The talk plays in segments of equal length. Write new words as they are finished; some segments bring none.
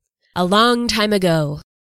A long time ago,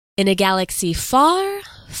 in a galaxy far,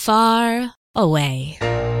 far away.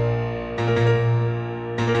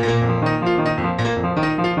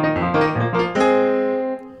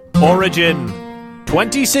 Origin.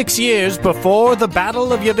 26 years before the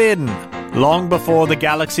Battle of Yavin, long before the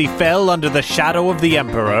galaxy fell under the shadow of the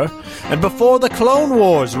Emperor, and before the Clone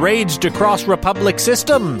Wars raged across Republic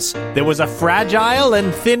systems, there was a fragile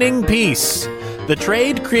and thinning peace. The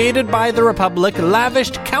trade created by the Republic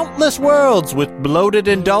lavished countless worlds with bloated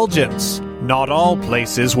indulgence. Not all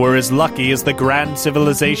places were as lucky as the grand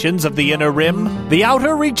civilizations of the Inner Rim, the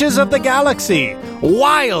outer reaches of the galaxy,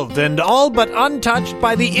 wild and all but untouched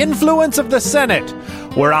by the influence of the Senate,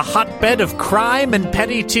 were a hotbed of crime and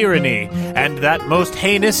petty tyranny, and that most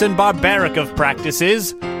heinous and barbaric of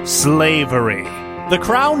practices, slavery. The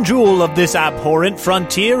crown jewel of this abhorrent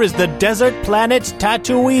frontier is the desert planet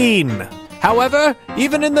Tatooine. However,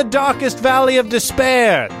 even in the darkest valley of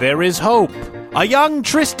despair, there is hope. A young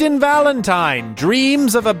Tristan Valentine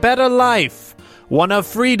dreams of a better life, one of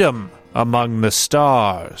freedom among the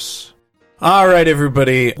stars. All right,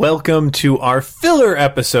 everybody, welcome to our filler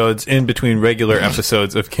episodes in between regular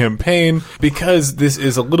episodes of Campaign. Because this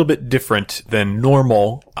is a little bit different than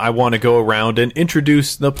normal, I want to go around and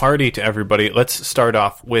introduce the party to everybody. Let's start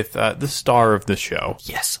off with the star of the show.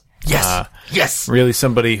 Yes. Really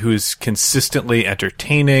somebody who's consistently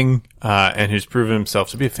entertaining and who's proven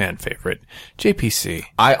himself to be a fan favorite. JPC.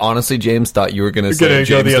 I honestly, James, thought you were going to say go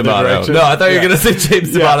James the other D'Amato. direction. No, I thought you were going to say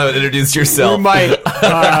James D'Amato and introduce yourself. You might.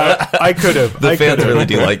 I could have. The fans really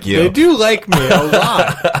do like you. They do like me a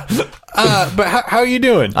lot. But how are you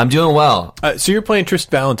doing? I'm doing well. So you're playing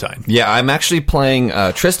Trist Valentine. Yeah, I'm actually playing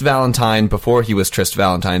Trist Valentine before he was Trist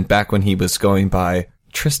Valentine, back when he was going by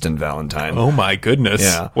Tristan Valentine. Oh my goodness.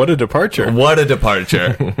 Yeah. What a departure. What a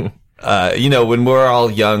departure. When we're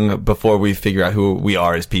all young, before we figure out who we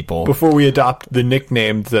are as people. Before we adopt the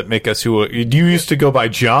nicknames that make us who you used to go by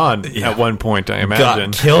John at one point, I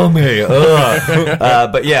imagine. God, kill me.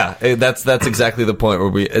 But yeah, that's exactly the point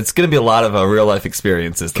where it's going to be a lot of real life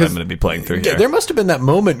experiences that I'm going to be playing through here. There must have been that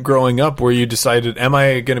moment growing up where you decided, am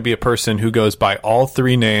I going to be a person who goes by all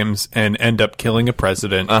three names and end up killing a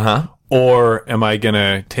president? Or am I going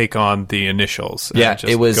to take on the initials? Yeah,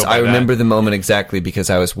 it was, I remember the moment exactly because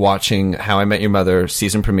I was watching How I Met Your Mother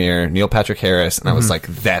season premiere, Neil Patrick Harris, and I was like,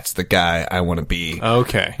 that's the guy I want to be.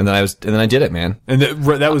 Okay. And then I did it, man. And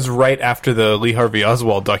that was right after the Lee Harvey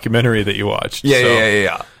Oswald documentary that you watched.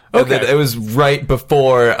 Yeah. Okay. It was right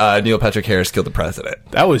before Neil Patrick Harris killed the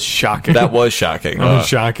president. That was shocking. That was shocking.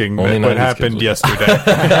 Shocking. What happened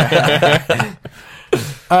yesterday.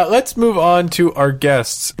 Let's move on to our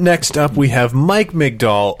guests. Next up, we have Mike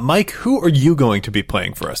Migdal. Mike, who are you going to be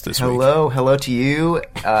playing for us this week? Hello to you.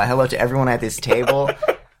 Hello to everyone at this table.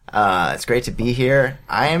 It's great to be here.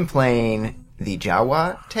 I am playing the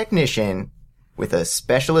Jawa technician with a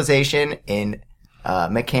specialization in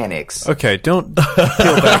mechanics. Okay, don't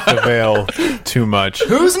peel back the veil too much.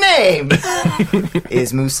 Whose name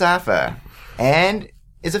is Musafa and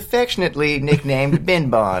is affectionately nicknamed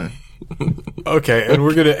Binbon. Okay, and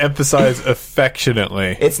we're going to emphasize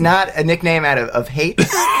affectionately. It's not a nickname out of hate.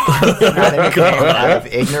 It's not a nickname out of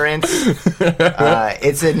ignorance.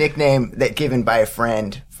 It's a nickname that given by a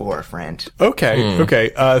friend for a friend.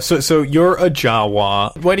 Okay. So you're a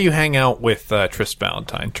Jawa. Why do you hang out with Tristan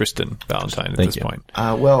Valentine at this point?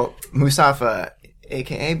 Well, Musafa,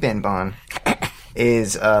 a.k.a. Binbon,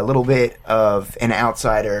 is a little bit of an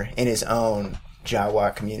outsider in his own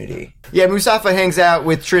Jawa community. Yeah, Musafa hangs out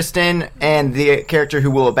with Tristan and the character who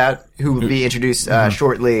will be introduced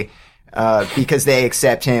shortly, because they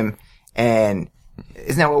accept him. And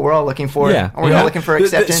isn't that what we're all looking for? Yeah, we're all looking for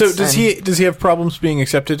acceptance. So does he have problems being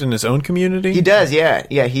accepted in his own community? He does. Yeah.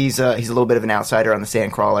 He's a little bit of an outsider on the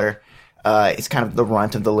Sandcrawler. He's kind of the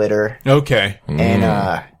runt of the litter. Okay,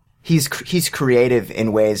 and he's creative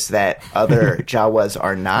in ways that other Jawas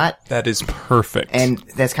are not. That is perfect, and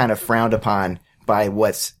that's kind of frowned upon by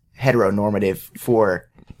what's heteronormative for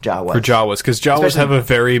Jawas. Because Jawas have a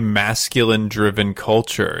very masculine-driven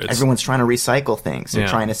culture. Everyone's trying to recycle things. They're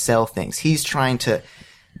trying to sell things. He's trying to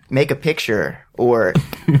make a picture or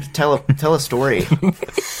tell a story.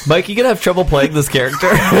 Mike, you gonna have trouble playing this character?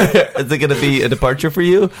 Is it gonna be a departure for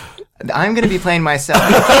you? I'm gonna be playing myself.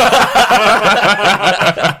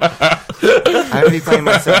 I'm going to be playing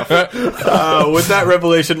myself. With that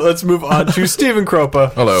revelation, let's move on to Stephen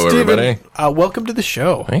Kropa. Hello, everybody. Welcome to the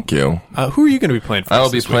show. Thank you. Who are you going to be playing for?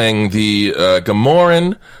 I'll be playing the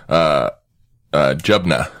Gamoran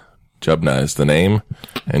Jubna. Jubna is the name,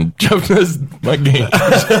 and Jubna's my game.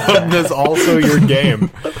 Jubna's also your game.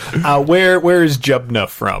 Where is Jubna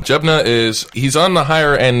from? Jubna he's on the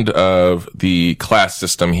higher end of the class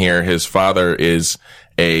system here. His father is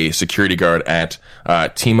a security guard at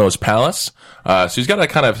Teimo's palace. So he's got a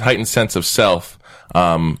kind of heightened sense of self,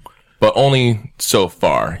 but only so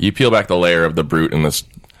far. You peel back the layer of the brute and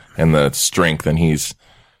the strength, and he's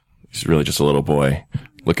really just a little boy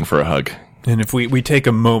looking for a hug. And if we take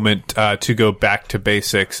a moment to go back to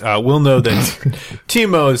basics, we'll know that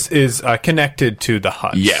Teimo's is connected to the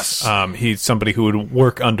Hutts. Yes. He's somebody who would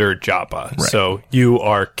work under Jabba. Right. So you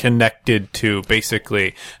are connected to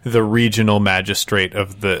basically the regional magistrate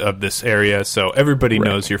of this area. So everybody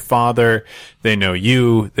knows your father. They know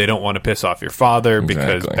you. They don't want to piss off your father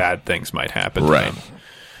because bad things might happen to him.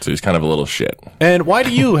 So he's kind of a little shit. And why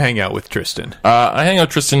do you hang out with Tristan? I hang out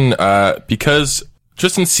with Tristan because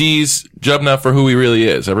Tristan sees Jubna for who he really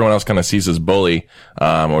is. Everyone else kind of sees this bully,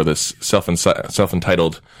 or this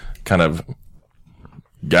self-entitled kind of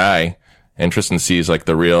guy, and Tristan sees like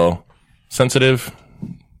the real sensitive,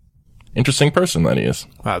 interesting person that he is.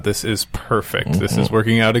 Wow, this is perfect. Mm-hmm. This is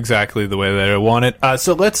working out exactly the way that I want it.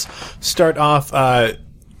 So let's start off.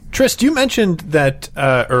 Trist, you mentioned that,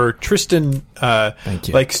 or Tristan,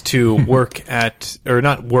 likes to work at, or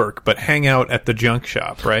not work, but hang out at the junk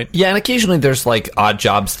shop, right? Yeah, and occasionally there's like odd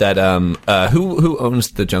jobs that, who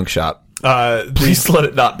owns the junk shop? Please let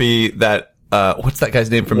it not be that, what's that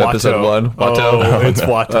guy's name from Watto. episode 1? Watto? Oh, it's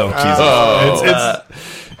Watto.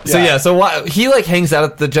 Jesus. So he like hangs out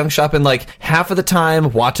at the junk shop, and like half of the time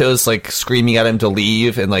Watto's like screaming at him to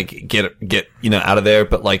leave and like get out of there.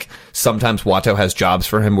 But like sometimes Watto has jobs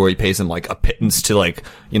for him where he pays him like a pittance to like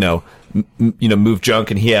move junk,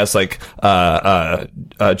 and he has like Jubna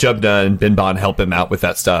and Binbon help him out with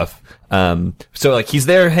that stuff. So like he's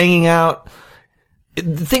there hanging out.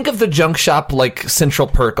 Think of the junk shop like Central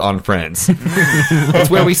Perk on Friends. It's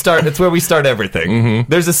where we start. It's where we start everything. Mm-hmm.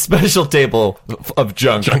 There's a special table of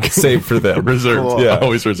junk saved for them, reserved. Cool. Yeah,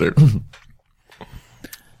 always reserved.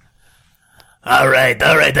 All right.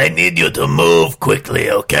 I need you to move quickly,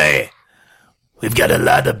 okay? We've got a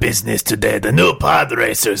lot of business today. The new pod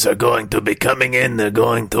racers are going to be coming in. They're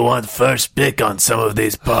going to want first pick on some of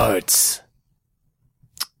these parts.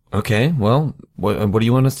 Okay. Well, what do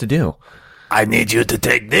you want us to do? I need you to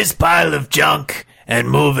take this pile of junk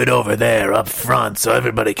and move it over there up front so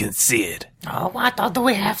everybody can see it. Oh, what do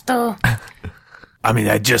we have to? I mean,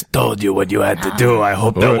 I just told you what you had to do. I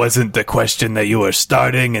hope that wasn't the question that you were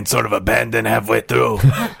starting and sort of abandoned halfway through.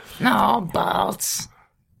 No, balls.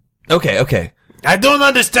 Okay. I don't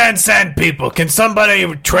understand sand people. Can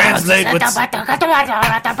somebody translate what's... All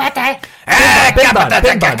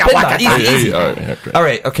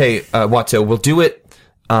right, okay, Watto, we'll do it,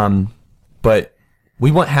 but we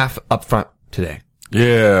want half up front today.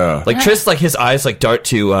 Yeah. Like Trist, like his eyes like dart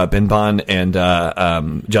to Binbon and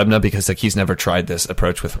Jubna because like he's never tried this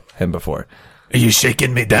approach with him before. Are you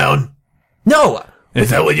shaking me down? No. Is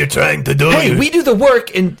that what you're trying to do? Hey, we do the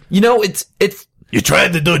work, and it's. You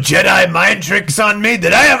tried to do Jedi mind tricks on me?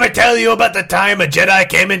 Did I ever tell you about the time a Jedi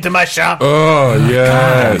came into my shop? Oh,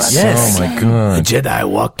 yes. Yes. Oh, my God. The Jedi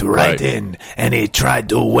walked right in, and he tried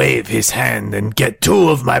to wave his hand and get 2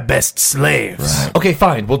 of my best slaves. Right. Okay,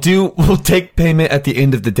 fine. We'll take payment at the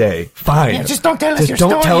end of the day. Fine. Yeah, just don't tell us your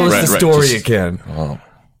story. Don't tell us the story again.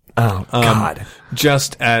 Oh, God.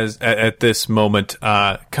 Just as at this moment,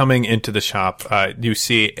 coming into the shop, you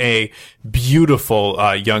see a beautiful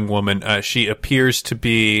young woman. She appears to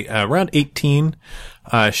be around 18.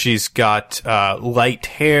 She's got light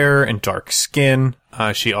hair and dark skin.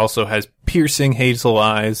 She also has piercing hazel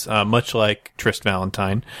eyes, much like Trist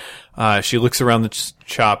Valentine. She looks around the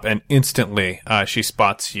shop and instantly she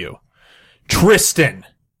spots you. Tristan!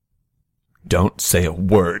 Don't say a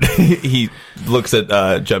word. He looks at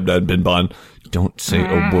Jubna and Binbon. Don't say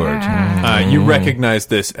a word. You recognize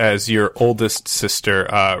this as your oldest sister,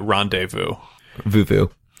 Rendezvous. Vuvu.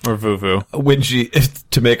 Or Vuvu. When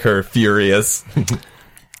to make her furious. Hey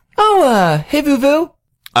Vuvu.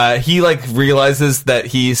 He like realizes that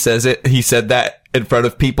he said that in front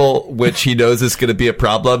of people, which he knows is going to be a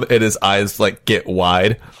problem, and his eyes like get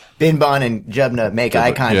wide. Binbon and Jubna make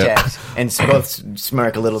eye contact and both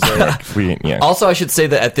smirk a little bit. Also, I should say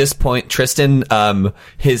that at this point, Tristan,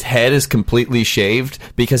 his head is completely shaved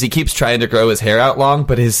because he keeps trying to grow his hair out long,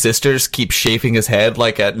 but his sisters keep shaving his head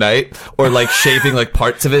like at night, or like shaving like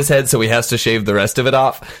parts of his head, so he has to shave the rest of it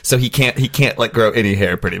off. So he can't like grow any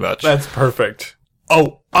hair pretty much. That's perfect.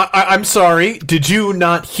 Oh, I'm sorry. Did you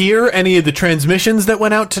not hear any of the transmissions that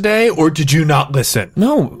went out today, or did you not listen?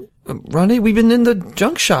 No. Ronnie, we've been in the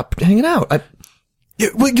junk shop hanging out.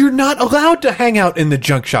 Well, you're not allowed to hang out in the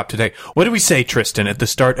junk shop today. What do we say, Tristan, at the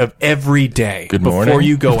start of every day Good before morning.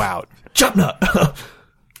 you go out? Jubna!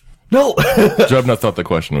 No! Jubna thought the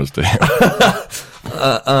question was to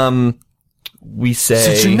him. We say...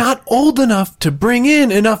 Since you're not old enough to bring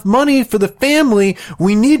in enough money for the family,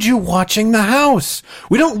 we need you watching the house.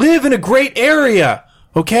 We don't live in a great area,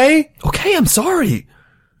 okay? Okay, I'm sorry.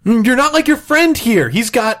 You're not like your friend here. He's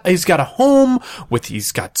got a home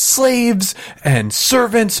he's got slaves and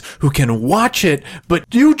servants who can watch it.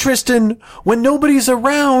 But you, Tristan, when nobody's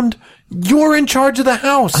around, you're in charge of the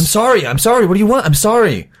house. I'm sorry. What do you want? I'm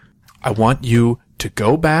sorry. I want you to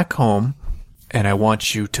go back home, and I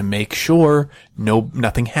want you to make sure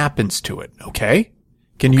nothing happens to it, okay?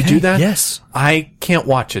 Can you do that? Yes. I can't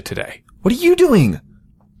watch it today. What are you doing?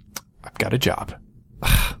 I've got a job.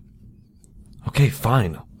 Okay,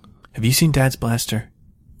 fine. Have you seen Dad's blaster?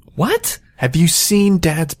 What? Have you seen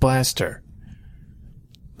Dad's blaster?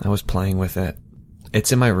 I was playing with it.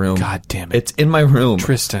 It's in my room. God damn it. It's in my room.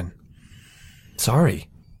 Tristan. Sorry.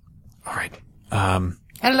 All right.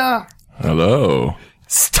 Hello. Hello.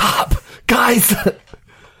 Stop! Guys!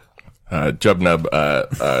 Jubna,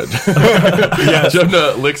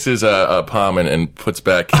 Jubna licks his palm and puts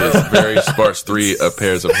back his very sparse 3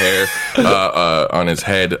 pairs of hair on his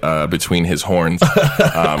head between his horns,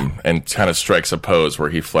 and kind of strikes a pose where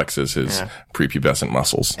he flexes his prepubescent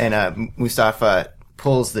muscles. And Mustafa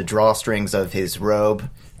pulls the drawstrings of his robe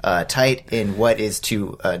tight in what is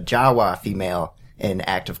to a Jawa female an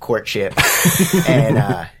act of courtship,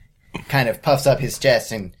 and kind of puffs up his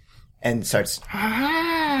chest and starts...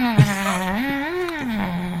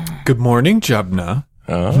 Good morning, Jubna.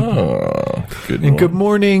 Oh, good And good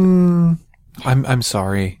morning. I'm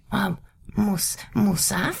sorry.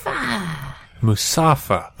 Musafa.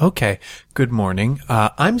 Musafa. Okay. Good morning.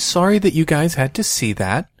 I'm sorry that you guys had to see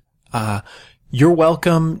that. You're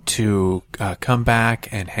welcome to come back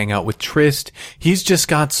and hang out with Trist. He's just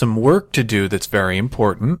got some work to do that's very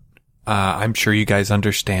important. I'm sure you guys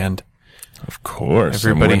understand. Of course.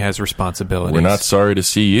 Everybody has responsibilities. We're not sorry to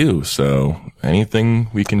see you, so anything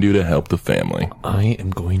we can do to help the family. I am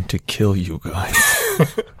going to kill you guys.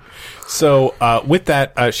 So, with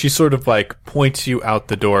that, she sort of like points you out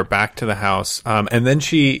the door back to the house. And then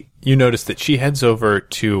you notice that she heads over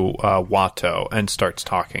to, Watto and starts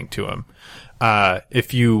talking to him.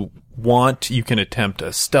 If you want, you can attempt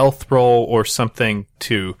a stealth roll or something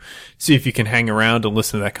to see if you can hang around and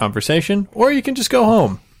listen to that conversation, or you can just go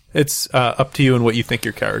home. It's, up to you and what you think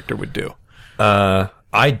your character would do.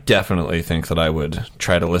 I definitely think that I would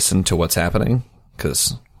try to listen to what's happening,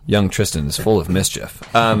 because young Tristan is full of mischief.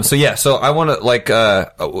 So I want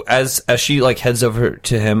to, as she, heads over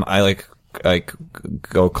to him, I,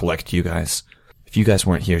 go collect you guys. If you guys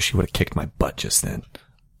weren't here, she would have kicked my butt just then.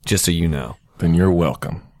 Just so you know. Then you're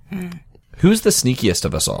welcome. Who's the sneakiest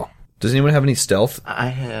of us all? Does anyone have any stealth? I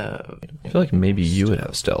have... I feel like maybe you would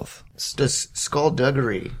have stealth. Does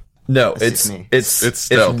skullduggery... No, Assist me. it's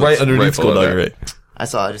stealth. right It's underneath right below skullduggery. I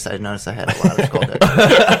noticed I had a lot of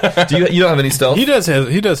skullduggery. You don't have any stealth? He does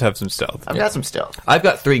have some stealth. I've got some stealth. I've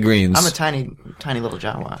got 3 greens. I'm a tiny little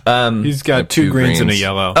Jawa. He's got 2 2 greens and a greens.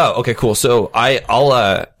 yellow. Oh, okay, cool. So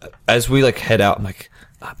I'll as we head out, I'm like,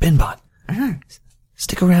 Benbon,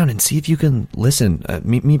 stick around and see if you can listen.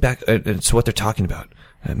 Meet me back to what they're talking about.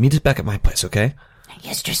 Meet us back at my place, okay?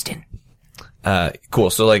 Yes, Tristan. Cool.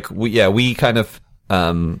 So we kind of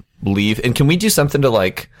leave, and can we do something to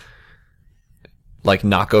like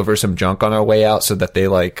knock over some junk on our way out so that they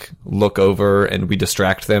look over and we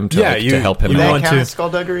distract them to help him you Does out? want that count to- as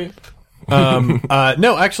skullduggery?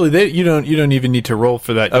 No, actually, you don't even need to roll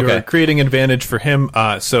for that. You're Okay. creating an advantage for him.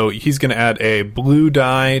 So he's going to add a blue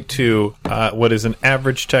die to what is an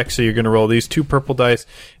average check. So you're going to roll these 2 purple dice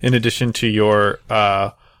in addition to your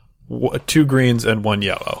 2 greens and 1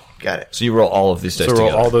 yellow. Got it. So you roll all of these dice So roll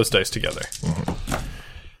together. all those dice together.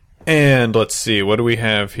 And let's see, what do we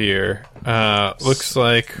have here? Looks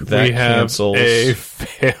like That we have cancels. a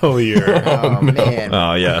failure. Oh, man.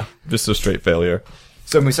 Oh yeah, just a straight failure.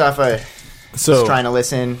 So Mustafa So is trying to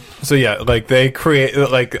listen. So yeah, they create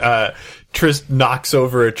Trist knocks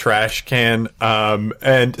over a trash can,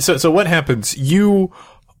 and so what happens? You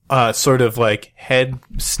sort of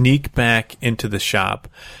sneak back into the shop,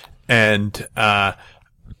 and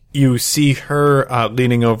you see her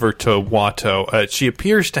leaning over to Watto. She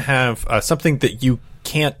appears to have something that you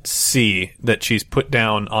can't see that she's put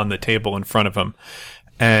down on the table in front of him,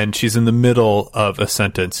 and she's in the middle of a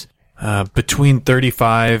sentence. Between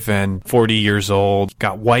 35 and 40 years old,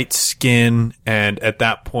 got white skin, and at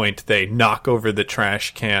that point they knock over the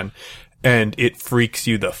trash can, and it freaks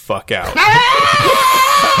you the fuck out.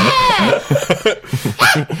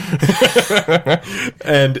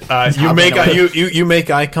 And you make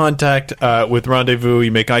eye contact with Rendezvous.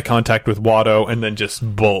 You make eye contact with Watto, and then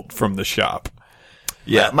just bolt from the shop.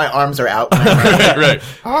 Yeah, my arms are out. Right.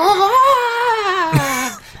 Oh,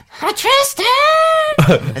 Tristan!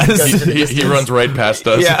 He runs right past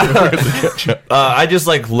us. Yeah. I just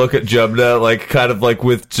like look at Jubna, like kind of like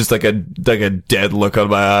with just like a dead look on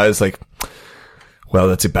my eyes, like, well,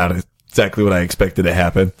 that's about exactly what I expected to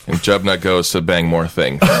happen. And Jubna goes to bang more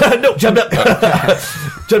things. No, Jubna,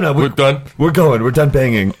 Jubna, We're done? We're going. We're done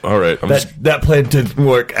banging. All right. That plan didn't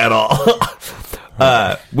work at all.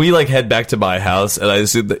 We like head back to my house, and I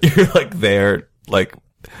assume that you're like there, like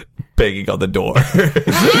banging on the door.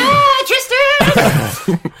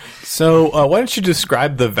 Tristan! So, why don't you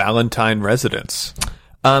describe the Valentine residence?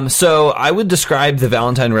 So I would describe the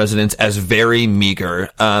Valentine residence as very meager.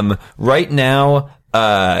 Right now,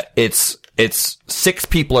 it's 6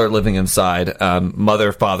 people are living inside,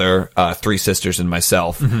 mother, father, 3 sisters, and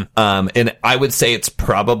myself. And I would say it's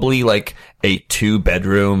probably like a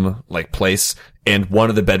 2-bedroom like place. And one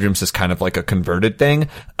of the bedrooms is kind of like a converted thing,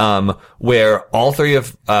 where all 3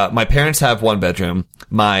 of, my parents have 1 bedroom.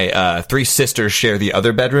 My, 3 sisters share the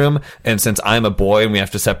other bedroom. And since I'm a boy and we have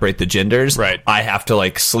to separate the genders, right, I have to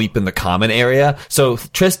like sleep in the common area. So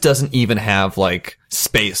Trist doesn't even have like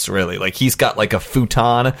space really. Like he's got like a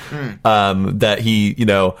futon, that he,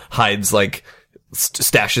 hides like,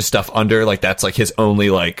 stashes stuff under, like that's like his only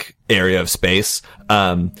like area of space.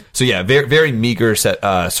 So yeah, very very meager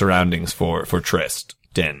surroundings for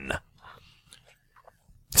Tristan.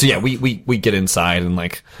 So yeah, we get inside and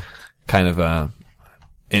like kind of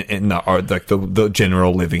in the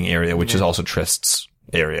general living area, which is also Trist's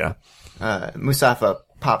area. Musafa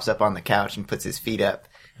pops up on the couch and puts his feet up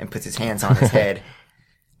and puts his hands on his head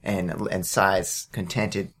and sighs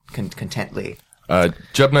contently.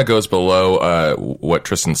 Jubna goes below what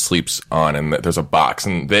Tristan sleeps on, and there's a box,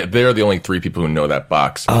 and they're the only 3 people who know that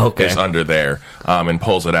box is under there, and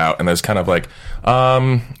pulls it out, and there's kind of like,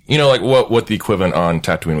 like what the equivalent on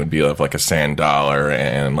Tatooine would be of like a sand dollar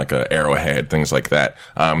and like a arrowhead, things like that.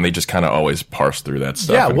 They just kind of always parse through that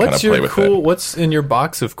stuff. Yeah, and what's play your with cool? it. What's in your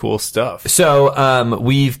box of cool stuff? So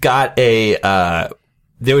we've got there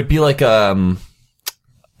would be like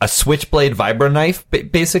a switchblade vibro knife,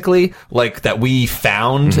 basically, like that we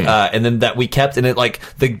found, and then that we kept, and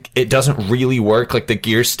it doesn't really work, like the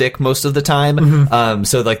gear stick most of the time.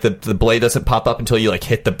 So like the blade doesn't pop up until you like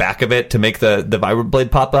hit the back of it to make the vibro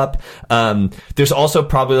blade pop up. There's also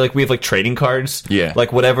probably like, we have like trading cards. Yeah.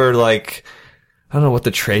 Like whatever, like, I don't know what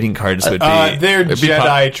the trading cards would be. They're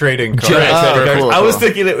Jedi trading cards. I was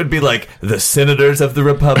thinking it would be like the Senators of the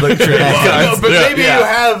Republic trading cards. No, but maybe you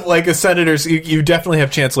have like a Senator's. You definitely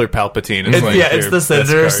have Chancellor Palpatine. It's the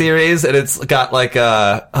Senator series, and it's got like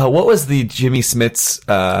what was the Jimmy Smits?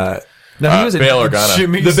 No, he was Bail Organa.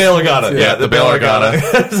 The Bail Organa. Yeah, the Bail Organa.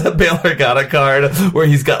 It's a Bail Organa card where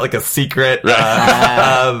he's got like a secret.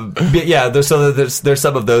 But yeah, there's some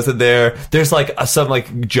of those in there. There's like some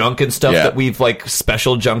like junk and stuff that we've like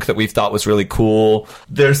special junk that we've thought was really cool.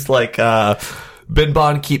 There's like Ben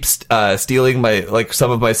Bond keeps stealing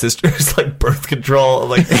some of my sister's like birth control,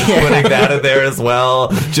 like putting that in there as well,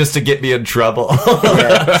 just to get me in trouble.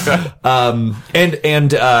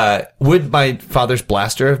 And would my father's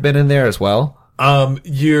blaster have been in there as well?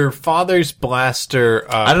 Your father's blaster.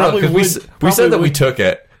 I don't know. We said that we took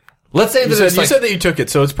it. Let's say that you said that you took it,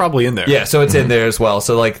 so it's probably in there. Yeah, so it's in there as well.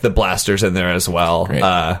 So like the blaster's in there as well.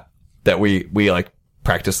 That we like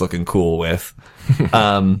practice looking cool with.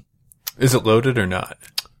 Is it loaded or not?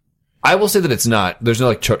 I will say that it's not. There's no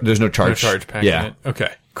like there's no charge. No charge pack in it?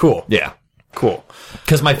 Okay. Cool. Yeah. Cool.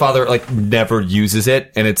 Because my father like never uses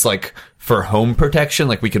it, and it's like for home protection.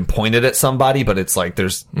 Like we can point it at somebody, but it's like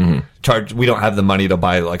there's charge. We don't have the money to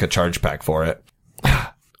buy like a charge pack for it.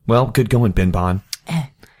 Well, good going, Bin Bon.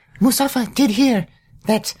 Musafa did hear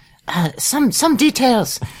that some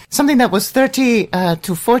details. Something that was 30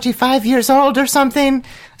 to 45 years old or something.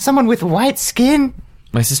 Someone with white skin.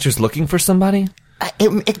 My sister's looking for somebody?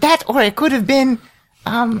 That, or it could have been,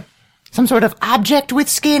 some sort of object with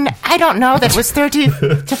skin. I don't know. That was 30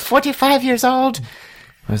 to 45 years old.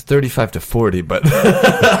 I was 35 to 40, but...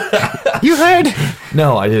 You heard?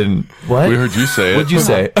 No, I didn't. What? We heard you say it. What'd you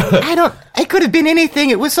say? It could have been anything.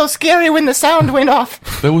 It was so scary when the sound went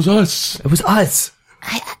off. That was us. It was us.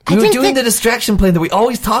 We were doing the distraction plan that we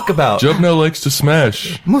always talk about. Jubna likes to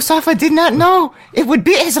smash. Musafa did not know it would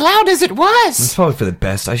be as loud as it was. It's probably for the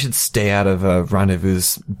best. I should stay out of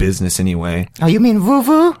Rendezvous' business anyway. Oh, you mean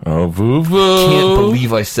Vuvu? Oh, Vuvu. Can't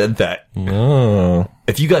believe I said that. Oh.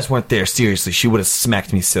 If you guys weren't there, seriously, she would have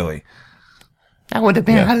smacked me silly. That would have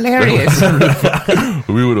been hilarious.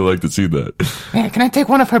 We would have liked to see that. Yeah, can I take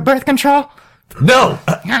one of her birth control? No!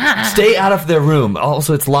 Stay out of their room.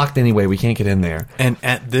 Also, it's locked anyway. We can't get in there. And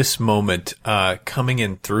at this moment, coming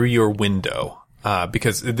in through your window,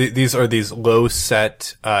 because these are these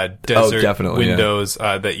low-set desert definitely, windows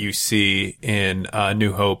that you see in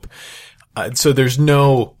New Hope. So there's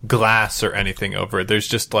no glass or anything over it. There's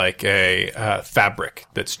just like a fabric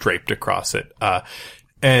that's draped across it.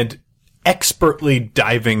 And expertly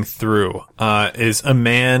diving through is a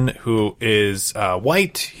man who is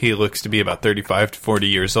white. He looks to be about 35 to 40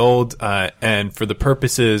 years old. And for the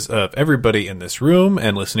purposes of everybody in this room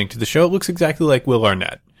and listening to the show, it looks exactly like Will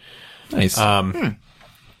Arnett. Nice.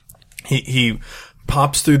 He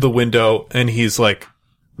pops through the window and he's like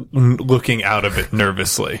looking out of it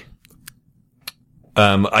nervously.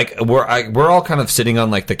 We're all kind of sitting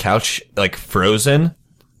on like the couch, like frozen.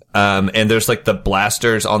 And there's like the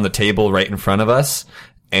blasters on the table right in front of us.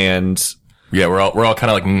 And Yeah, we're all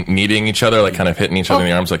kind of like kneading each other, like kind of hitting each other in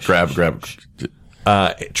the arms, like grab.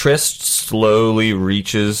 Trist slowly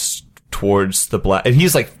reaches towards the and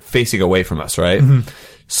he's like facing away from us, right?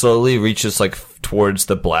 Slowly reaches like towards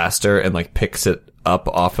the blaster and like picks it up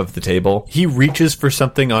off of the table. He reaches for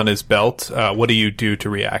something on his belt. What do you do to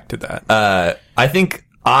react to that? I think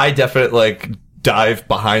I definitely like dive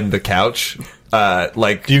behind the couch.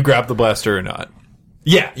 Like, do you grab the blaster or not?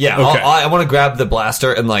 Yeah. Okay. I want to grab the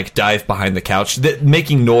blaster and like dive behind the couch,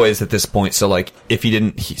 making noise at this point. So like, if he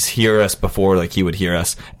didn't hear us before, like he would hear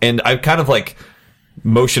us. And I kind of like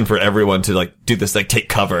motion for everyone to like do this, like take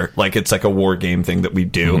cover, like it's like a war game thing that we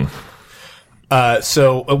do.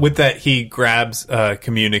 So with that, he grabs a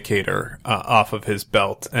communicator off of his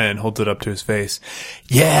belt and holds it up to his face.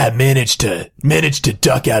 Yeah, I managed to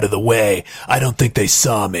duck out of the way. I don't think they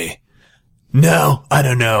saw me. No, I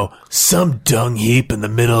don't know. Some dung heap in the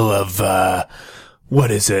middle of,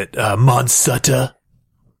 what is it? Monsutta?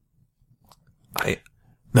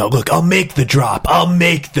 No, look, I'll make the drop,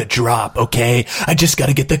 okay? I just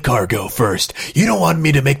gotta get the cargo first. You don't want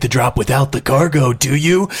me to make the drop without the cargo, do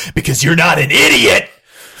you? Because you're not an idiot!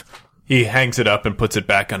 He hangs it up and puts it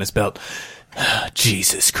back on his belt.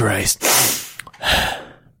 Jesus Christ.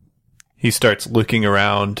 He starts looking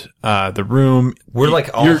around the room. We're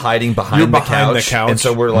like all hiding behind the couch. And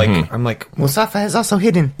so we're like, I'm like, Musafa is also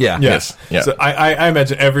hidden. yeah. Yes. Yeah. So I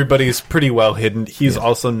imagine everybody's pretty well hidden. He's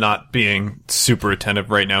also not being super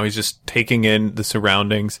attentive right now. He's just taking in the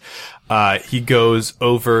surroundings. He goes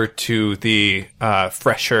over to the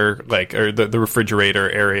fresher, like, or the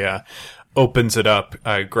refrigerator area, opens it up,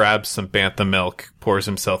 grabs some Bantha milk, pours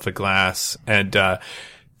himself a glass, and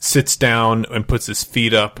sits down and puts his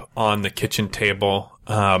feet up on the kitchen table.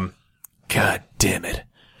 God damn it.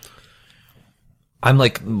 I'm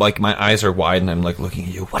like my eyes are wide and I'm like looking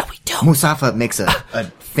at you. What do we do? Musafa makes a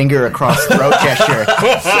finger across throat gesture.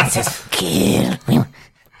 It says, kill.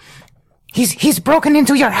 He's broken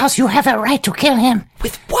into your house. You have a right to kill him.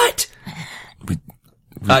 With what?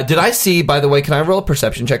 Did I see, by the way, can I roll a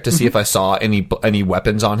perception check to see if I saw any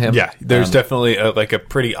weapons on him? Yeah, there's definitely like a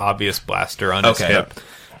pretty obvious blaster on his hip.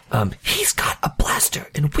 He's got a blaster,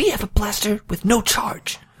 and we have a blaster with no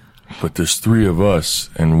charge. But there's 3 of us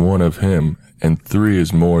and 1 of him, and 3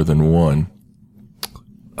 is more than 1.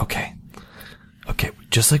 Okay,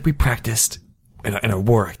 just like we practiced in our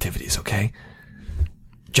war activities, okay?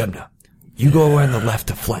 Jumna, you go around the left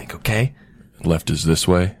to flank, okay? Left is this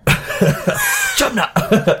way? Jumna!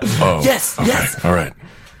 Oh. Yes. All right.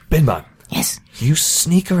 Binbon. Yes. You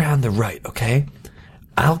sneak around the right, okay?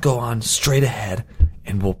 I'll go on straight ahead,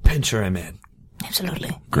 and we'll pincher him in. Absolutely.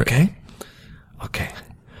 Great. Okay.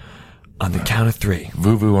 On the count of 3.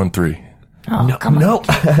 Vuvu on 3. Oh, No, come on. no.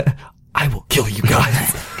 I will kill you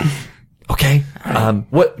guys. Okay.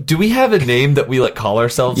 What do we have a name that we like call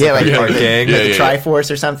ourselves? Yeah, like our the gang. the Triforce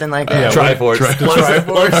or something like that. Triforce.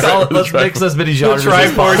 Let's mix as many genres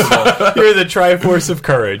as possible. You're the Triforce of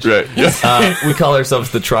Courage. Right. Yeah. We call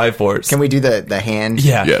ourselves the Triforce. Can we do the hand?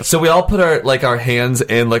 Yeah. Yes. So we all put our hands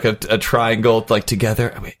in like a triangle like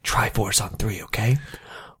together. Wait, Triforce on 3, okay?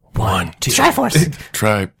 1, 2. Triforce.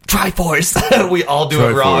 Triforce. We all do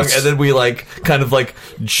it wrong, Triforce. and then we like kind of like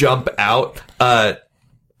jump out.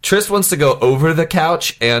 Trist wants to go over the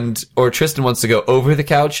couch or Tristan wants to go over the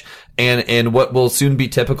couch and in what will soon be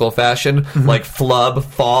typical fashion, like flub,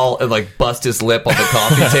 fall, and like bust his lip on the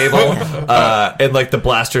coffee table. And like the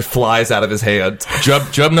blaster flies out of his hand.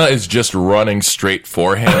 Jubna is just running straight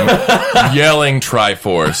for him, yelling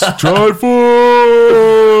Triforce. Triforce!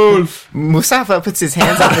 Musafa puts his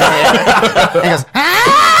hands up in the air and goes,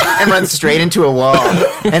 ah! And runs straight into a wall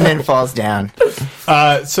and then falls down.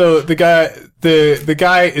 So the guy, The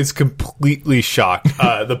guy is completely shocked.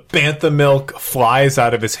 The bantha milk flies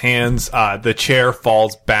out of his hands. The chair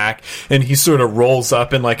falls back, and he sort of rolls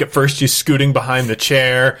up. And like at first, he's scooting behind the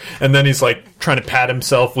chair, and then he's like trying to pat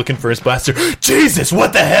himself, looking for his blaster. Jesus,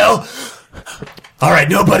 what the hell? All right,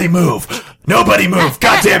 nobody move. Nobody move.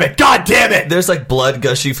 God damn it. God damn it. There's like blood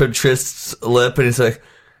gushing from Trist's lip, and he's like,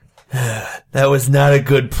 that was not a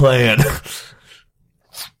good plan.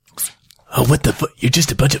 Oh, what the fuck? You're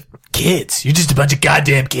just a bunch of kids. You're just a bunch of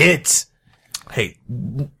goddamn kids. Hey,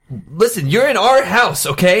 listen, you're in our house,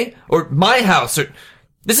 okay? Or my house, or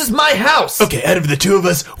this is my house. Okay, out of the two of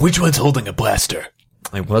us, which one's holding a blaster?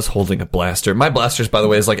 I was holding a blaster. My blasters, by the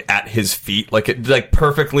way, is like at his feet. Like it like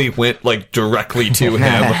perfectly went like directly to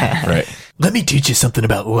him. Right. Let me teach you something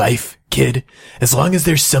about life, kid. As long as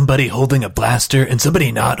there's somebody holding a blaster and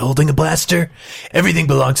somebody not holding a blaster, everything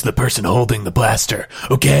belongs to the person holding the blaster,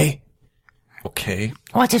 okay? Okay.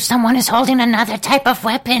 What if someone is holding another type of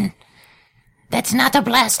weapon? That's not a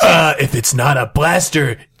blaster. If it's not a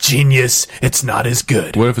blaster, genius, it's not as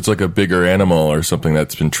good. What if it's like a bigger animal or something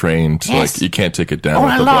that's been trained? Yes. Like you can't take it down Or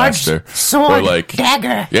with a a large blaster. sword, or like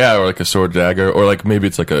dagger. Yeah, or like a sword dagger, or like maybe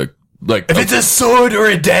it's like a like. If it's a sword or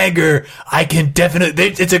a dagger, I can definitely...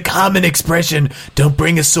 It's a common expression. Don't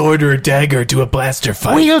bring a sword or a dagger to a blaster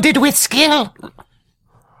fight. Wielded with skill.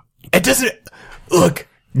 It doesn't... Look,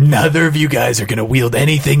 neither of you guys are gonna wield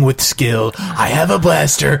anything with skill. I have a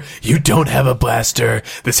blaster. You don't have a blaster.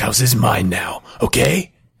 This house is mine now,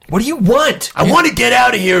 okay? What do you want? I want to get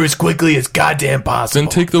out of here as quickly as goddamn possible. then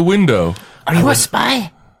take the window. Are you a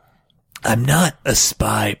spy? I'm not a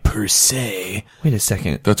spy per se. Wait a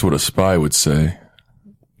second. That's what a spy would say.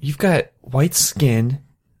 You've got white skin.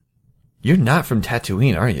 You're not from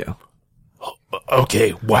Tatooine, are you?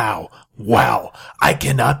 Okay, wow. I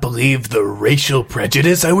cannot believe the racial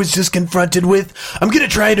prejudice I was just confronted with. I'm gonna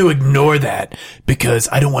try to ignore that because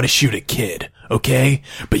I don't want to shoot a kid, okay?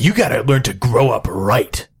 But you gotta learn to grow up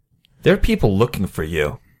right. There are people looking for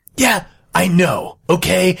you. Yeah, I know,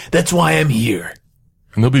 okay? That's why I'm here.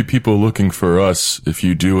 And there'll be people looking for us if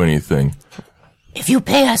you do anything. If you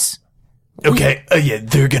pay us. Okay, yeah,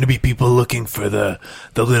 there are gonna be people looking for the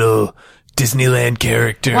little Disneyland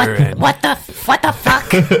character and... What the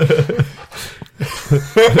fuck?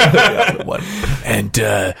 and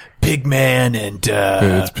Pigman and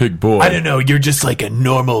Hey, it's Pig Boy. I don't know, you're just like a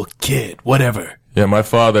normal kid, whatever. Yeah, my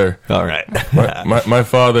father. All right. My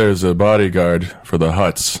father is a bodyguard for the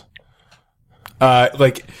Hutts.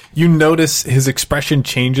 Like you notice his expression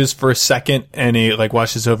changes for a second, and he like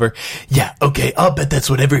washes over. Yeah, okay, I'll bet that's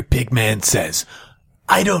what every Pigman says.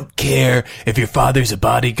 I don't care if your father's a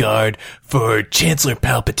bodyguard for Chancellor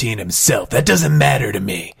Palpatine himself. That doesn't matter to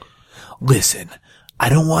me. Listen, I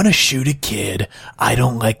don't want to shoot a kid. I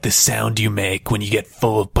don't like the sound you make when you get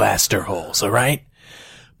full of blaster holes, alright?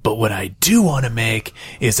 But what I do want to make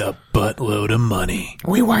is a buttload of money.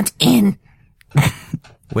 We want in.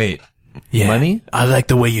 Wait. Yeah, Money? I like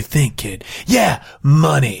the way you think, kid. Yeah,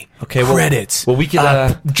 money. Okay, well- Credits. well, we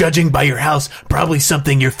could, judging by your house, probably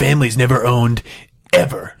something your family's never owned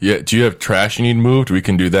ever. Yeah, do you have trash you need moved? We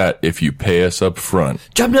can do that if you pay us up front.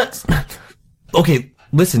 Job nuts. Okay,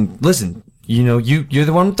 listen. You know, you're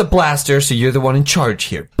the one with the blaster, so you're the one in charge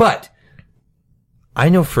here. But I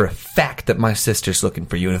know for a fact that my sister's looking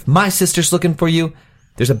for you, and if my sister's looking for you,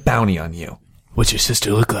 there's a bounty on you. What's your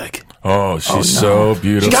sister look like? Oh, she's so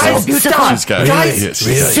beautiful. Guys, stop! She's got Guys, yes,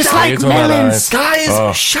 really? she's Just got like shades on that melons. eye.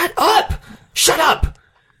 Guys, shut up! Shut up!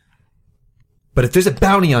 But if there's a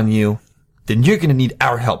bounty on you, then you're gonna need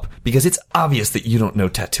our help, because it's obvious that you don't know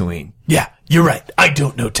Tatooine. Yeah, you're right. I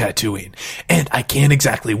don't know Tatooine. And I can't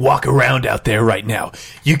exactly walk around out there right now.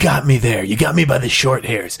 You got me there. You got me by the short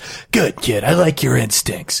hairs. Good, kid. I like your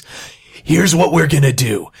instincts. Here's what we're gonna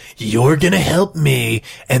do. You're gonna help me,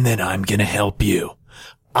 and then I'm gonna help you.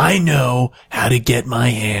 I know how to get my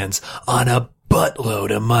hands on a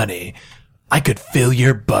buttload of money. I could fill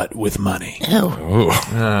your butt with money.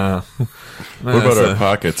 What about our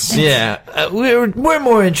pockets? Yeah, we're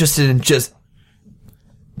more interested in just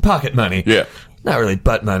pocket money. Yeah. Not really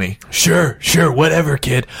butt money. Sure, whatever,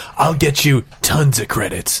 kid. I'll get you tons of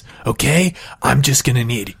credits, okay? I'm just gonna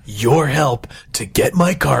need your help to get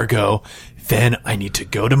my cargo. Then I need to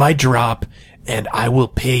go to my drop, and I will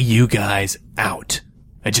pay you guys out.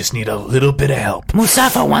 I just need a little bit of help.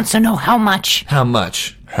 Musafa wants to know how much. How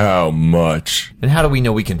much? How much? And how do we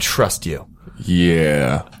know we can trust you?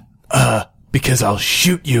 Yeah. Because I'll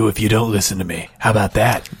shoot you if you don't listen to me. How about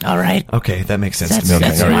that? All right. Okay, that makes sense. That's All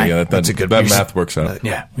right, smart. yeah, That's a good that reason. math works out.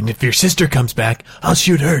 Yeah, and if your sister comes back, I'll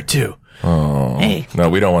shoot her too. Oh. Hey. No,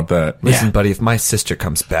 we don't want that. Listen, buddy, if my sister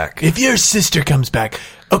comes back. If your sister comes back,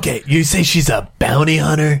 okay, you say she's a bounty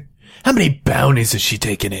hunter? How many bounties has she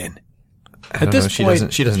taken in? I don't this know, she point,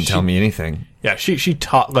 doesn't tell me anything. Yeah, she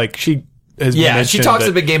taught, like, she has Yeah, she mentioned talks that-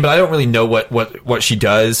 a big game, but I don't really know what she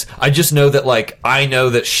does. I just know that, like, I know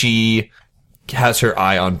that she has her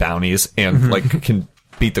eye on bounties and, like, can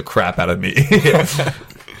beat the crap out of me.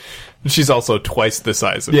 She's also twice the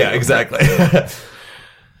size of you. Yeah, exactly.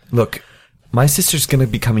 Look, my sister's gonna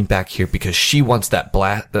be coming back here because she wants that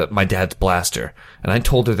my dad's blaster, and I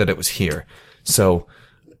told her that it was here. So,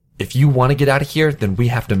 if you want to get out of here, then we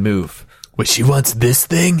have to move. What, she wants this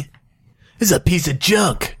thing? This is a piece of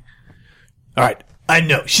junk. Alright, I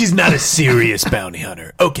know, she's not a serious bounty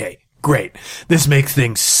hunter. Okay, great. This makes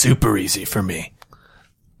things super easy for me.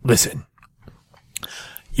 Listen,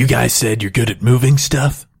 you guys said you're good at moving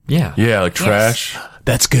stuff? Yeah. Yeah, like trash.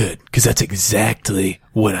 That's good, because that's exactly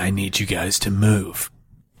what I need you guys to move.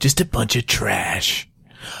 Just a bunch of trash.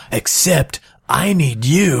 Except, I need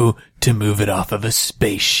you to move it off of a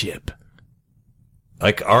spaceship.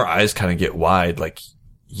 Like, our eyes kind of get wide. Like,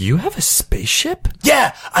 you have a spaceship?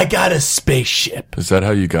 Yeah, I got a spaceship. Is that how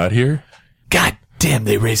you got here? God damn,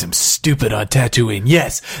 they raise them stupid on Tatooine.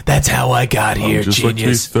 Yes, that's how I got here, Just like to be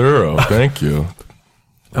genius. thorough. Thank you.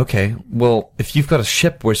 Okay, well, if you've got a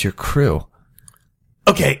ship, where's your crew?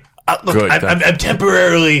 Okay, look, Good, I'm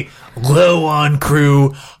temporarily low on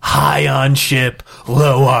crew, high on ship,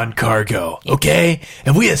 low on cargo, okay?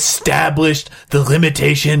 Have we established the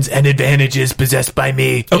limitations and advantages possessed by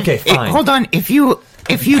me? Okay, fine. Hold on. If you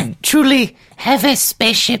truly have a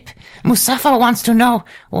spaceship, Musafa wants to know,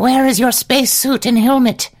 where is your spacesuit and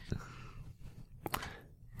helmet?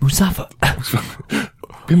 Musafa.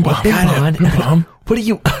 Bimbon. Bimbon. What are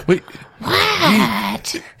you... Wait,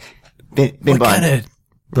 What? Bin What Bon. kind of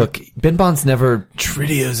Look, Binbon's never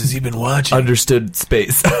tridios has he been watching? understood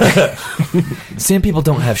space. Sand people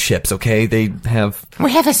don't have ships, okay? They have...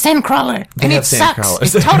 We have a sandcrawler, and have it sucks.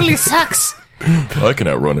 sandcrawlers. It totally sucks. I can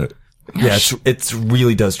outrun it. Yeah, it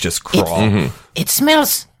really does just crawl. It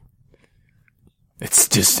smells. It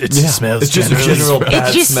just smells It's just a generally general bad.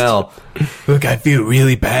 bad just- smell. Look, I feel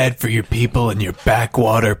really bad for your people and your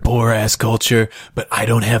backwater poor-ass culture, but I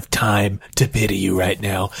don't have time to pity you right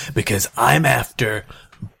now because I'm after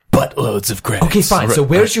buttloads of credits. Okay, fine. So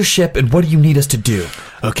where's your ship, and what do you need us to do?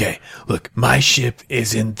 Okay, look, my ship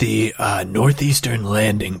is in the northeastern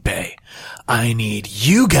landing bay. I need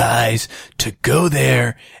you guys to go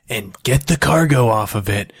there and get the cargo off of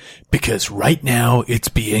it because right now it's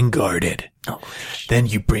being guarded. Then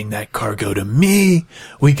you bring that cargo to me.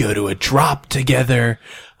 We go to a drop together.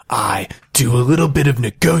 I do a little bit of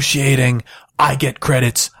negotiating. I get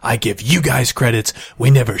credits. I give you guys credits. We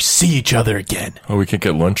never see each other again. Oh, we can't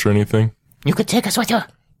get lunch or anything? You could take us with you.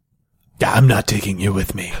 I'm not taking you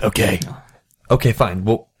with me, okay? Okay, fine.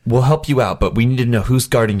 We'll help you out, but we need to know who's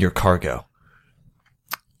guarding your cargo.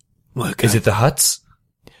 Look, Is it the Hutts?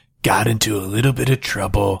 got into a little bit of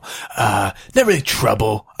trouble. Not really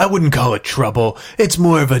trouble. I wouldn't call it trouble. It's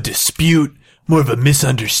more of a dispute, more of a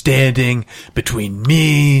misunderstanding between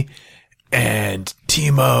me and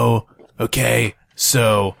Timo. Okay,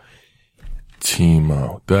 so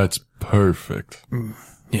Timo. That's perfect.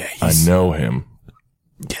 yeah, I know him.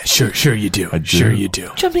 Yeah, sure you do. I do. Sure you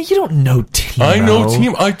do. Jimmy, you don't know Timo. I know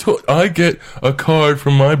Timo. I get a card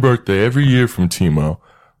for my birthday every year from Timo.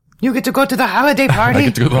 You get to go to the holiday I party.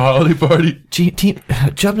 get to go to the holiday party.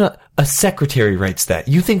 Jumna, a secretary writes that.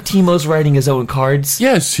 You think Timo's writing his own cards?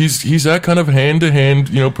 Yes, he's that kind of hand to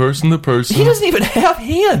hand, person to person. He doesn't even have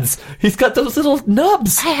hands. He's got those little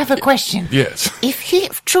nubs. I have a question. Yes. If he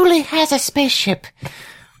truly has a spaceship,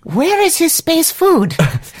 where is his space food?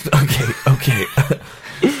 Okay.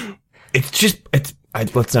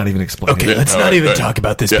 Let's not even explain Okay, it. let's all not right, even all right. talk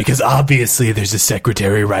about this Yeah. because obviously there's a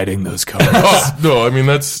secretary writing those cards. Oh, no, I mean,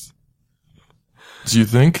 that's... Do you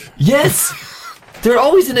think? Yes! They're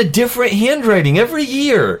always in a different handwriting every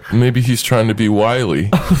year. Maybe he's trying to be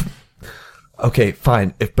wily. Okay,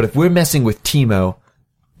 fine. But if we're messing with Timo,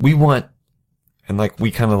 we want, and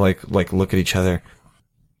we kind of look at each other,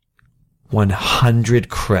 100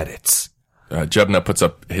 credits. Jebna puts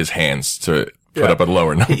up his hands to put up a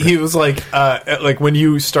lower number. He was like when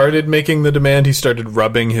you started making the demand, he started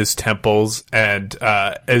rubbing his temples, and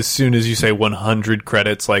as soon as you say 100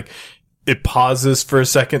 credits, it pauses for a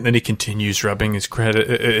second, then he continues rubbing his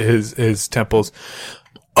his temples.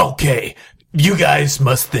 Okay, you guys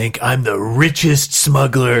must think I'm the richest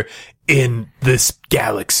smuggler in this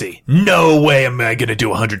galaxy. No way am I gonna do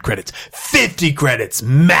 100 credits. 50 credits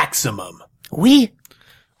maximum. We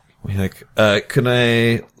Can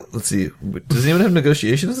I? Let's see. Does anyone have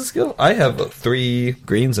negotiation as a skill? I have 3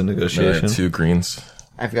 greens in negotiation. 2 greens.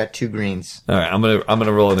 I've got 2 greens. All right, I'm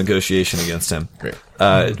gonna roll a negotiation against him. Great.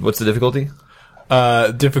 What's the difficulty?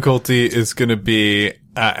 Difficulty is going to be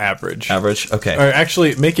average. Average. Okay. Or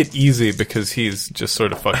actually, make it easy because he's just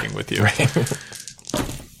sort of fucking with you.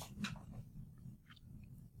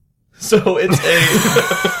 So it's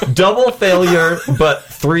a double failure, but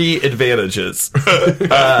 3 advantages.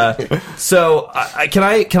 So can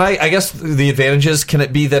I guess the advantages, can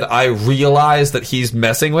it be that I realize that he's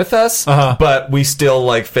messing with us, but we still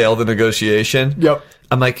like fail the negotiation? Yep.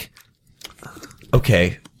 I'm like,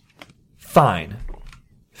 okay, fine.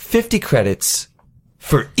 50 credits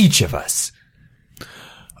for each of us.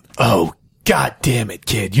 Oh, God damn it,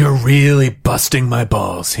 kid. You're really busting my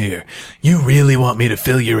balls here. You really want me to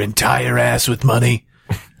fill your entire ass with money?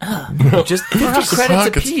 Just 50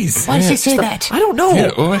 credits apiece. Why does he say that? I don't know.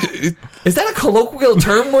 Yeah, well, Is that a colloquial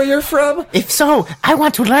term where you're from? If so, I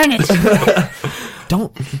want to learn it.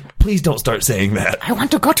 Please don't start saying that. I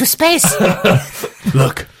want to go to space.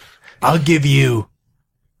 Look, I'll give you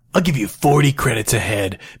 40 credits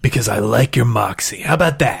ahead because I like your moxie. How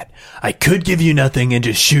about that? I could give you nothing and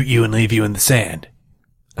just shoot you and leave you in the sand.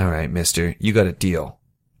 All right, mister. You got a deal.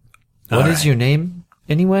 What is your name,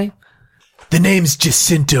 anyway? The name's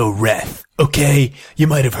Jacinto Reth, okay? You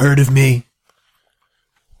might have heard of me.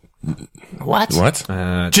 What? what?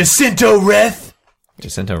 Jacinto Reth?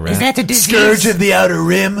 Jacinto Is Red. that a disease? Scourge of the Outer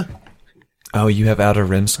Rim? Oh, you have Outer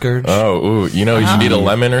Rim Scourge? Oh, ooh, you need a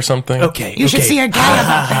lemon or something? Okay, You should see a guy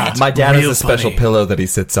about that. My dad has Real a special funny. pillow that he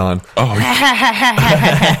sits on.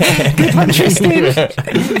 Good one, Tristan.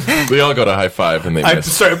 We all go to high five and they I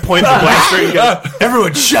miss. started pointing the blank straight and go,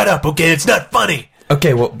 everyone shut up, okay? It's not funny.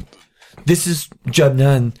 Okay, well, this is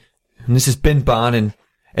Jubna, and this is Ben Bon, and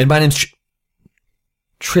my name's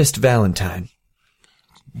Trist Valentine.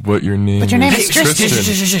 What your name But your name is? is Tristan.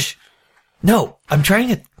 Shh. No, I'm trying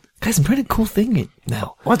to a cool thing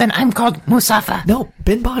now. Well, then I'm called Musafa. No,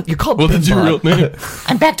 Ben Bon, you're called Well, Ben that's your Bon. real name.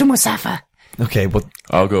 I'm back to Musafa. Okay, well,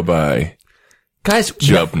 I'll go by guys,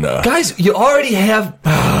 Jubna. guys, you already have.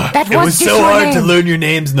 That It was just so your hard to name. learn your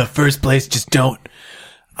names in the first place. Just don't.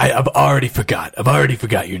 I've already forgot. I've already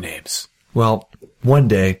forgot your names. Well, one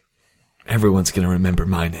day, everyone's gonna remember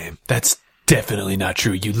my name. That's definitely not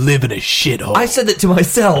true. You live in a shithole. I said that to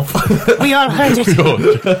myself. We all heard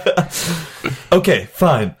it. Okay,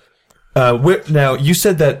 fine. Now you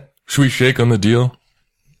said that. Should we shake on the deal?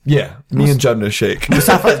 Yeah, me and Jubna shake.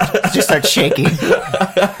 Musafa just starts shaking.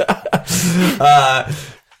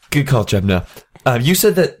 Good call, Jubna. You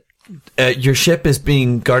said that your ship is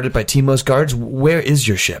being guarded by Timo's guards. Where is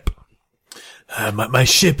your ship? My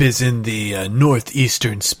ship is in the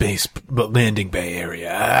northeastern space landing bay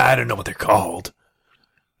area. I don't know what they're called.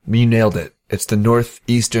 You nailed it. It's the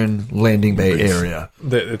northeastern landing bay area.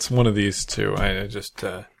 It's one of these two. I just,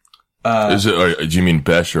 Is it? Do you mean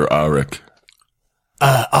Besh or Arik?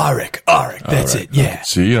 Arik, that's it, yeah.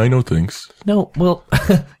 See, I know things. No, well,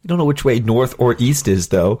 you don't know which way north or east is,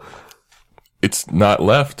 though. It's not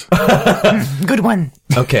left. Good one.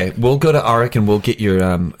 Okay, we'll go to Arik and we'll get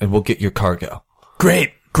your cargo.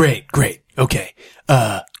 Great. Okay.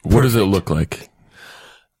 What does it look like?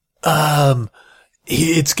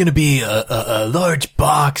 It's gonna be a large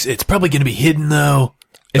box. It's probably gonna be hidden, though.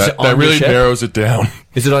 Is That, it on that your really ship? narrows it down.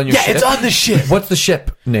 Is it on your Yeah, ship? it's on the ship. What's the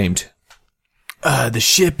ship named? The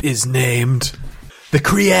ship is named the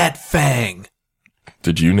Kriat Fang.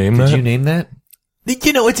 Did you name that? Did you name that?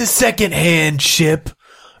 You know, it's a second-hand ship.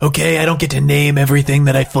 Okay, I don't get to name everything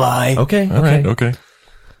that I fly. Okay, All right. Okay.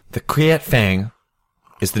 The Kriat Fang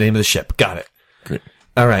is the name of the ship. Got it. Great.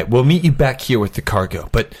 All right, we'll meet you back here with the cargo,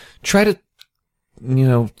 but try to,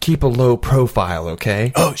 keep a low profile,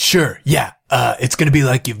 okay? Oh, sure. Yeah. It's gonna be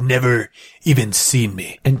like you've never even seen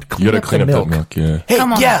me. And You clean gotta up clean the up milk. that milk, yeah. Hey,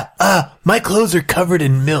 Come on. yeah. My clothes are covered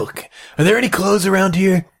in milk. Are there any clothes around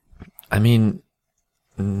here? I mean,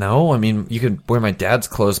 no. I mean, you could wear my dad's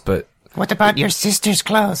clothes, but What about your sister's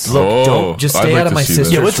clothes? look, don't just I'd stay like out of to my see that.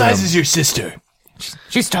 sister's Yeah. What size room. is your sister?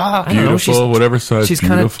 She's tall. I don't know, Beautiful, whatever size she's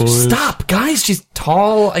kind of beautiful is. stop, guys. She's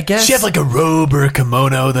tall, I guess. Does she have like a robe or a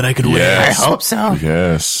kimono that I could wear? Yes. I hope so.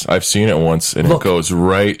 Yes. I've seen it once, and Look. it goes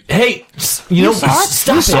right. Hey, you saw it?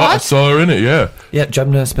 stop You it. saw I saw her in it, yeah. Yeah,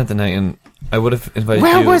 Jubna spent the night, and I would have invited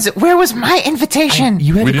Where you. where was my invitation?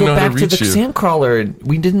 You had We to didn't go know how to back to the reach you. sandcrawler, and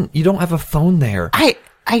we didn't. You don't have a phone there. I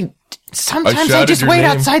sometimes I shouted just your wait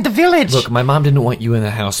name. outside the village. Look, my mom didn't want you in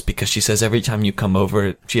the house because she says every time you come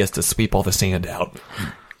over, she has to sweep all the sand out.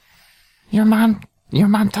 Your mom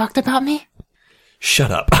talked about me?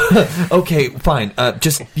 Shut up. Okay, fine.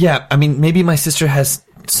 I mean, maybe my sister has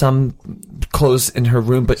some clothes in her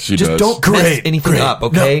room, but She just does. don't mess anything up,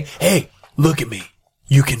 okay? No, hey, look at me.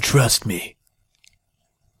 You can trust me.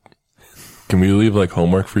 Can we leave like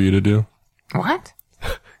homework for you to do? What?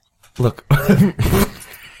 Look,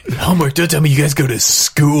 Homework, don't tell me you guys go to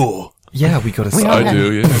school. yeah, we go to We school. all- I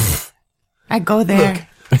do, yeah. I go there.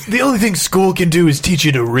 The only thing school can do is teach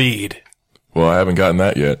you to read. Well, I haven't gotten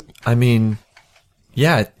that yet. I mean,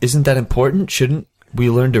 yeah, isn't that important? Shouldn't we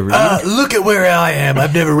learn to read? Look at where I am.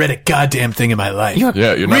 I've never read a goddamn thing in my life. You're-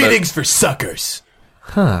 Yeah, you're not. Reading's for suckers.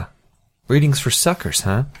 Huh. Readings for suckers,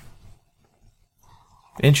 huh?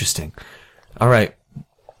 Interesting. All right.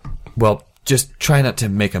 Well, just try not to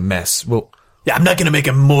make a mess. Well, Yeah, I'm not gonna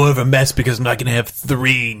make more of a mess because I'm not gonna have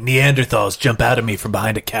 3 Neanderthals jump out at me from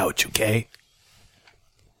behind a couch, okay?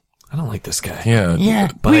 I don't like this guy. Yeah. Yeah.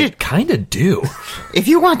 But I kind of do. If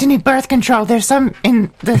you want any birth control, there's some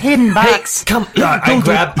in the hidden box. Come, I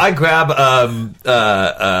grab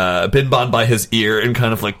Binbon by his ear and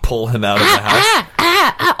kind of like pull him out of the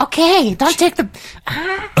house. Okay. Don't take the.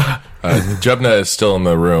 Jebna is still in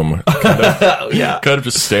the room, Yeah. kind of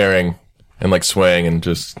just staring and like swaying and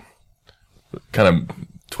just kind of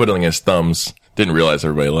twiddling his thumbs. Didn't realize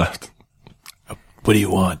everybody left. What do you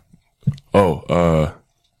want? Oh,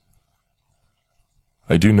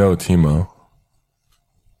 I do know Timo.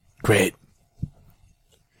 Great.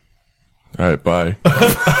 All right, bye.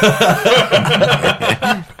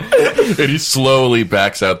 And he slowly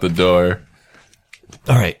backs out the door.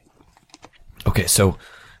 All right. Okay, so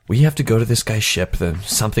we have to go to this guy's ship, the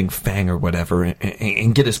something Fang or whatever,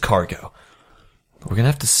 and get his cargo. We're gonna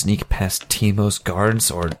have to sneak past Timo's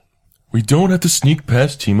guards, or We don't have to sneak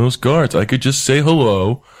past Timo's guards. I could just say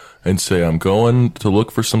hello and say I'm going to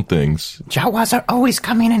look for some things. Jawas are always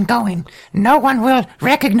coming and going. No one will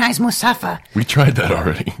recognize Musafa. We tried that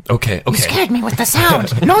already. okay. You scared me with the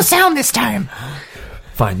sound. No sound this time.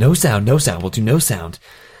 Fine, no sound. We'll do no sound.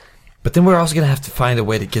 But then we're also gonna have to find a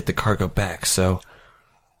way to get the cargo back, so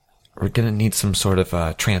we're gonna need some sort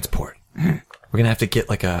of transport. We're gonna have to get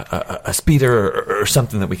like a speeder or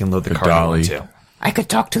something that we can load the cargo dolly. into. I could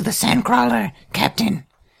talk to the Sandcrawler, Captain.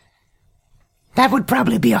 That would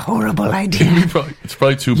probably be a horrible idea. It's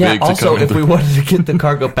probably too Yeah, big to also, come if in we wanted to get the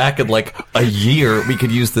cargo back in like a year, we could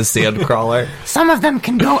use the sand crawler. Some of them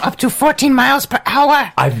can go up to 14 miles per hour.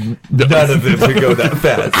 None of them could go that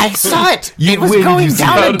fast. I saw it. You- It was where did going you see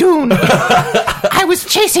down that? a dune. I was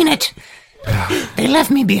chasing it. They left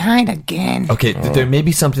me behind again. Okay, there may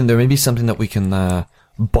be something that we can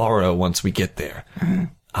borrow once we get there.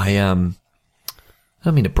 I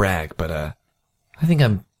don't mean to brag, but I think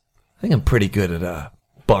I'm pretty good at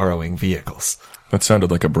borrowing vehicles. That sounded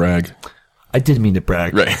like a brag. I did mean to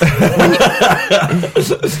brag. Right.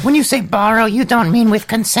 When you say borrow, you don't mean with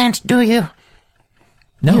consent, do you?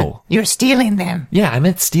 No. You're stealing them. Yeah, I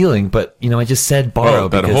meant stealing, but I just said borrow Oh,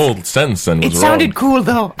 that because whole sentence then was It sounded wrong. cool,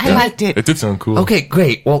 though. I liked it. It did sound cool. Okay,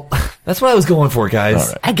 great. Well, that's what I was going for, guys. All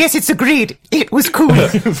right. I guess it's agreed. It was cool.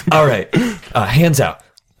 All right. Hands out.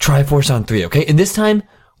 Triforce on 3, okay? And this time,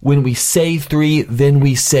 when we say 3, then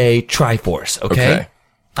we say Triforce, okay? Okay.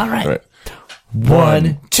 All right. All right.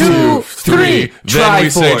 1, 2, 3. Then we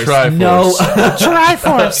say Triforce. No.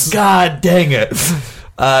 Triforce. God dang it.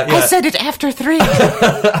 I said it after 3.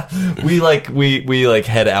 We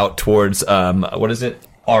head out towards what is it?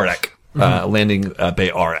 Arak. Landing Bay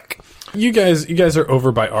Arak. You guys are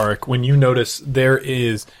over by Arak when you notice there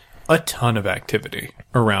is a ton of activity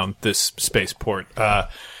around this spaceport.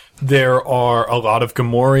 There are a lot of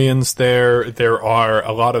Gamorreans there. There are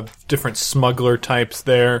a lot of different smuggler types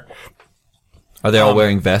there. Are they all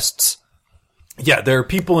wearing vests? Yeah, there are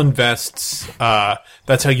people in vests.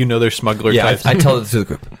 That's how you know they're smuggler Yeah, types. I tell it to the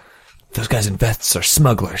group. Those guys in vests are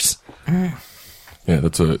smugglers. Yeah,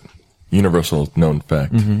 that's a universal known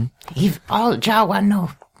fact. All Jawa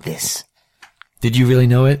know this. Did you really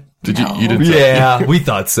know it? Did No. you did Yeah, we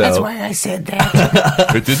thought so. That's why I said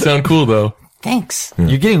that. It did sound cool though. Thanks.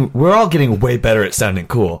 We're all getting way better at sounding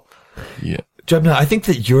cool. Yeah. Jebna, I think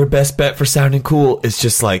that your best bet for sounding cool is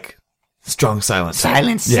just like strong silence.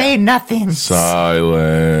 Silence. Yeah. Say nothing.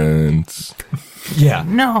 Silence. Yeah.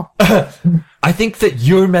 No. I think that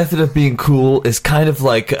your method of being cool is kind of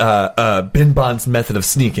like Binbon's method of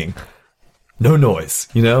sneaking. No noise,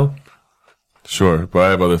 you know? Sure, but I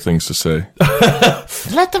have other things to say.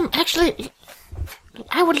 Let them actually.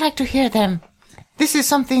 I would like to hear them. This is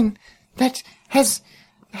something that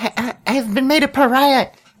I have been made a pariah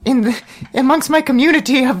amongst my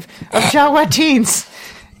community of Jawa teens.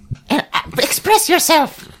 And express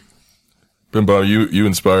yourself. Bimbo, you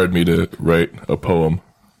inspired me to write a poem.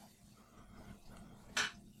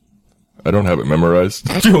 I don't have it memorized.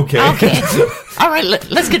 Okay. Okay. All right,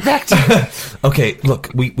 let's get back to... Okay, look,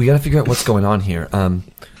 we gotta figure out what's going on here.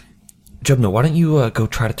 Jubna, why don't you go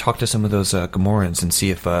try to talk to some of those Gamorreans and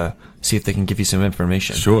see if they can give you some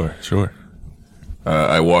information. Sure.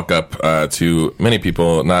 I walk up to many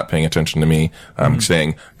people not paying attention to me. I'm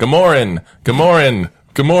saying, Gamoran, Gamoran,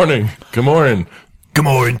 good morning, good morning. Good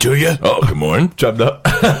morning to you. Oh, good morning. Jubna.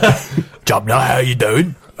 Jubna, how you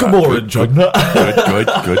doing? Good morning, Jubna.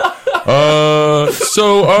 Good.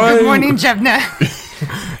 So I... Good morning, Jubna.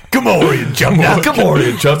 Good morning, Jubna. Good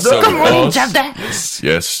morning, Jubna. So, Good morning, Jubna.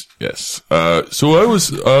 Yes. So I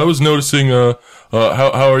was noticing, how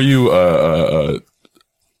are you,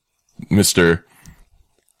 Mr.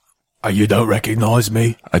 You don't recognize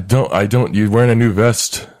me? I don't, you're wearing a new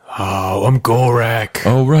vest. Oh, I'm Gorak.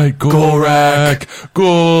 Oh, right, Gorak.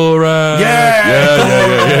 Yeah.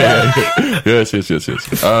 Yes.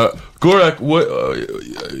 Gorak,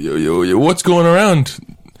 what's going around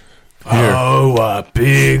here? Oh,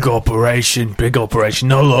 big operation.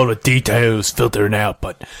 Not a lot of details filtering out,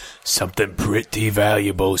 but something pretty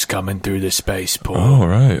valuable is coming through the spaceport. Oh,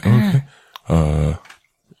 right, okay.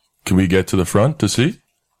 Can we get to the front to see?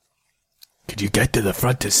 Could you get to the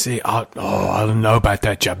front to see? I don't know about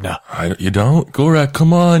that, Jubna. You don't? Gorak,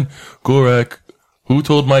 come on. Gorak, who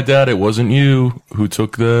told my dad it wasn't you who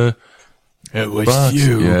took the... It was box?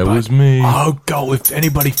 you. Yeah, it but was me. Oh, God, if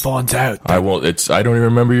anybody finds out. I won't, I don't even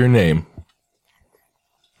remember your name.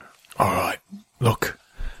 All right, look.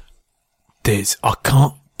 I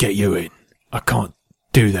can't get you in. I can't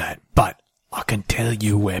do that, but I can tell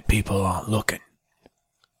you where people aren't looking.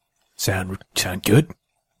 Sound good?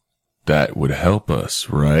 That would help us,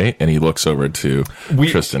 right? And he looks over to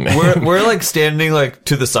Tristan. We're like standing like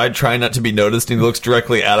to the side, trying not to be noticed, and he looks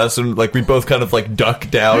directly at us, and like we both kind of like duck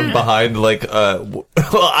down behind like well,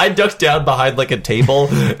 I ducked down behind like a table,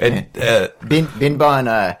 and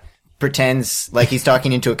Binbon pretends like he's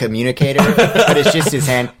talking into a communicator, but it's just his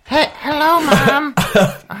hand. Hey, hello, Mom.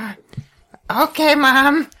 Okay,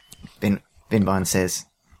 Mom. Binbon says,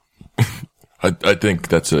 I think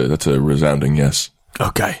that's a resounding yes.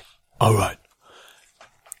 Okay. All right.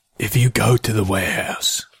 If you go to the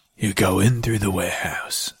warehouse, you go in through the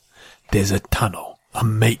warehouse. There's a tunnel, a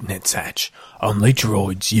maintenance hatch. Only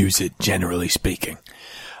droids use it, generally speaking.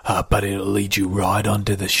 But it'll lead you right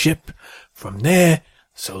onto the ship. From there,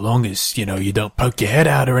 so long as, you don't poke your head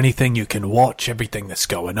out or anything, you can watch everything that's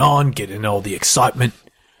going on, get in all the excitement.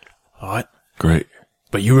 All right? Great.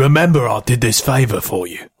 But you remember I did this favor for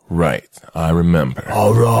you. Right. I remember.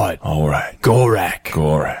 All right. Gorak.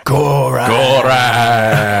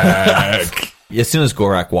 as soon as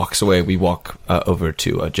Gorak walks away, we walk over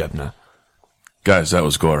to Jebna. Guys, that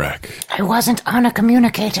was Gorak. I wasn't on a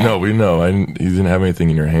communicator. No, we know. You didn't have anything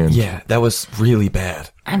in your hand. Yeah, that was really bad.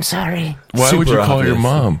 I'm sorry. Why would you Super call your obvious.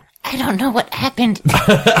 mom? I don't know what happened.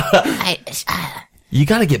 You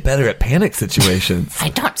gotta get better at panic situations. I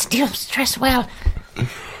don't deal with stress well.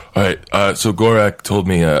 All right, so Gorak told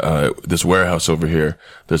me this warehouse over here,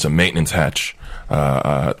 there's a maintenance hatch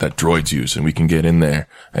that droids use, and we can get in there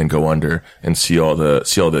and go under and see all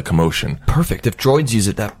the commotion. Perfect. If droids use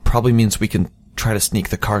it, that probably means we can try to sneak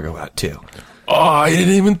the cargo out too. Oh, I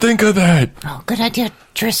didn't even think of that. Oh, good idea,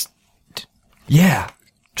 Trist. Yeah,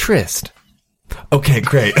 Trist. Okay,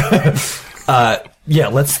 great. Yeah,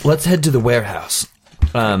 let's head to the warehouse.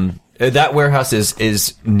 That warehouse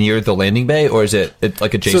is near the landing bay, or is it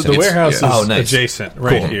like adjacent? So the warehouse is nice. adjacent,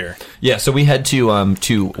 right Cool. here. Yeah, so we head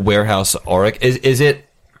to warehouse Auric.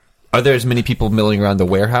 Are there as many people milling around the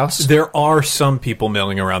warehouse? There are some people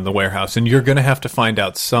milling around the warehouse, and you're going to have to find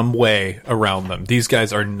out some way around them. These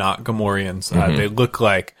guys are not Gamorreans. They look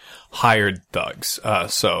like hired thugs.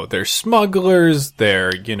 So they're smugglers.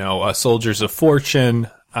 They're, soldiers of fortune.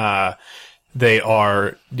 They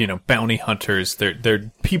are, bounty hunters.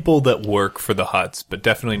 They're people that work for the Hutts, but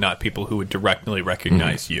definitely not people who would directly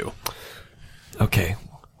recognize you. Okay.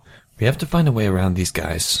 We have to find a way around these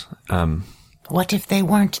guys. What if they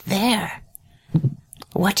weren't there?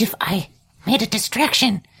 What if I made a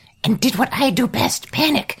distraction and did what I do best,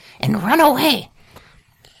 panic, and run away?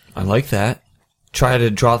 I like that. Try to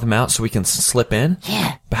draw them out so we can slip in?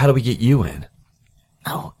 Yeah. But how do we get you in?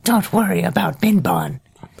 Oh, don't worry about Binbon.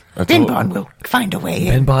 Binbon will find a way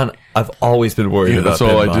in. Binbon, I've always been worried about That's all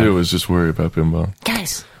Binbon. I do is just worry about Binbon.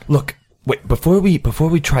 Guys, Look, wait, before we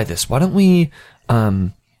try this, why don't we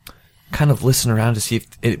kind of listen around to see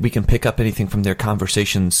if we can pick up anything from their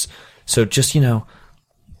conversations. So just,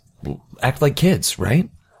 act like kids, right?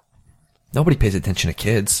 Nobody pays attention to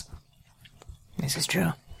kids. this is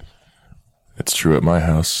true. It's true at my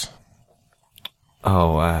house.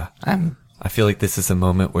 Oh, I feel like this is a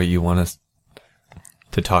moment where you want us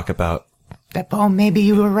to talk about. That poem maybe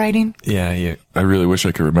you were writing? Yeah. I really wish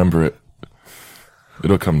I could remember it.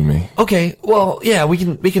 It'll come to me. Okay, well, yeah, we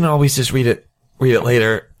can always just read it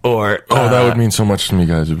later, or That would mean so much to me,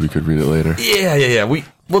 guys, if we could read it later. Yeah.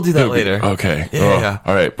 We'll do that later. Okay. Yeah.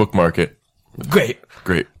 All right, bookmark it. Great.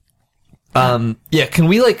 Yeah, can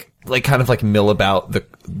we like kind of like mill about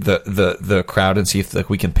the crowd and see if like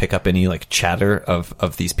we can pick up any like chatter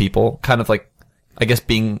of these people? Kind of like, I guess,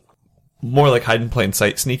 being more like hide in plain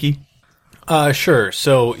sight sneaky. Sure.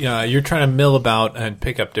 So, you're trying to mill about and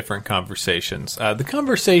pick up different conversations. The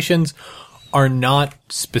conversations are not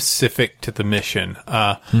specific to the mission.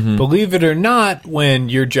 Believe it or not, when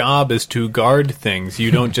your job is to guard things,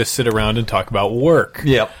 you don't just sit around and talk about work.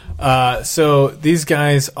 Yep. So these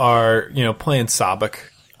guys are, playing Sabak.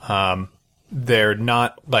 They're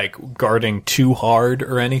not like guarding too hard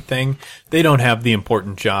or anything. They don't have the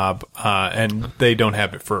important job, and they don't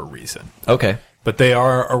have it for a reason. Okay. But they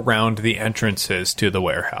are around the entrances to the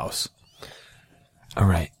warehouse. All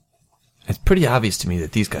right. It's pretty obvious to me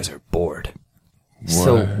that these guys are bored.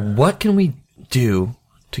 So what can we do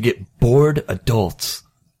to get bored adults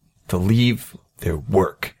to leave their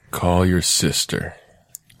work? Call your sister.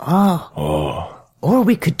 Or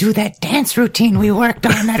we could do that dance routine we worked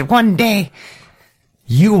on that one day.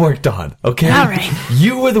 You worked on, okay? All right.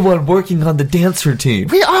 You were the one working on the dance routine.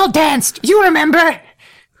 We all danced. You remember?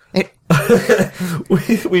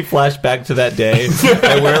 we flash back to that day,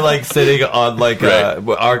 and we're like sitting on like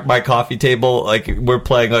my coffee table, like we're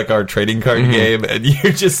playing like our trading card game, and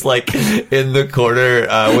you're just like in the corner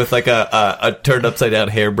with like a turned upside down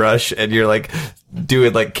hairbrush, and you're like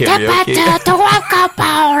doing like karaoke.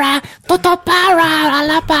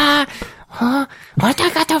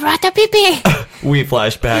 We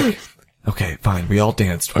flash back. Okay, fine. We all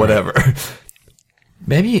danced. Whatever.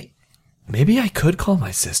 Maybe I could call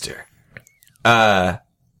my sister. That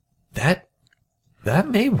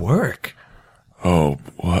may work. Oh,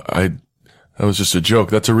 that was just a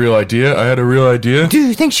joke. That's a real idea? I had a real idea? Do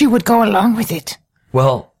you think she would go along with it?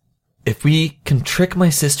 Well, if we can trick my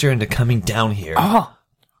sister into coming down here. Oh,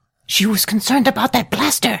 she was concerned about that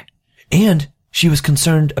blaster. And she was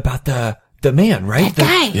concerned about the man, right?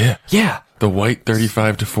 That guy. Yeah. The white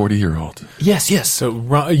 35 to 40-year-old. Yes.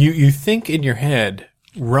 So you think in your head,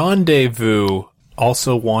 Rendezvous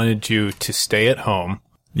also wanted you to stay at home.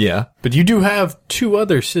 Yeah. But you do have two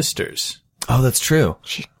other sisters. Oh, that's true.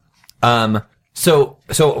 So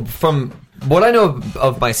from what I know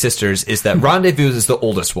of my sisters is that Rendezvous is the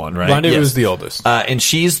oldest one, right? Rendezvous is the oldest. And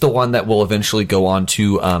she's the one that will eventually go on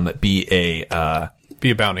to be a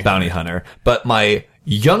bounty hunter. But my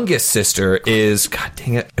youngest sister is, god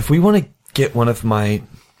dang it, if we want to get one of my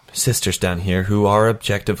sisters down here who are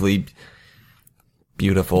objectively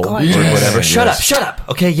beautiful or whatever. Shut up.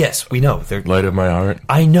 Okay, yes, we know. They're Light of my heart.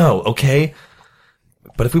 I know, okay?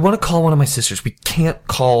 But if we want to call one of my sisters, we can't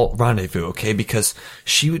call Rendezvous, okay? Because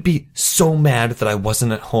she would be so mad that I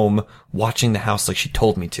wasn't at home watching the house like she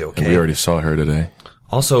told me to, okay? And we already saw her today.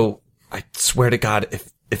 Also, I swear to God,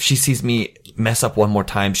 if she sees me mess up one more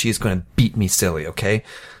time, she is going to beat me silly, okay?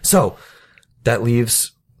 So, that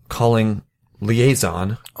leaves calling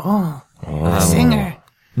Liaison. Singer.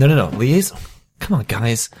 No. Liaison. Come on,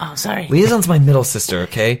 guys. Oh, sorry. Liaison's my middle sister,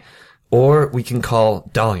 okay? Or we can call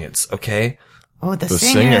Dalliance, okay? Oh, the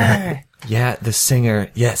singer. singer. Yeah, the singer.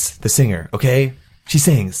 Yes, the singer, okay? She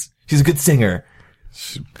sings. She's a good singer.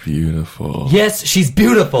 She's beautiful. Yes, she's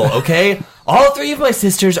beautiful, okay? All three of my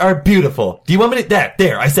sisters are beautiful. Do you want me to...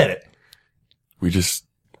 There, I said it. It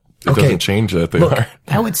Okay. doesn't change that they Look. are.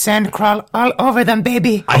 I would sand crawl all over them,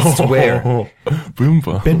 baby. I swear. Boom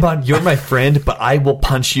bum. Binbon, you're my friend, but I will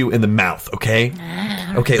punch you in the mouth, okay?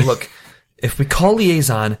 Okay, look. If we call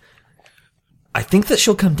Liaison, I think that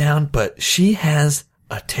she'll come down, but she has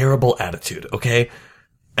a terrible attitude, okay?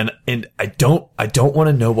 And I don't want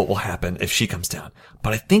to know what will happen if she comes down.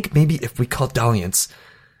 But I think maybe if we call Dalliance,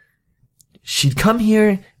 she'd come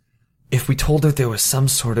here if we told her there was some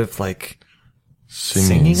sort of like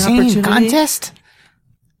singing Singing opportunity. contest?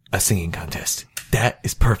 A singing contest. That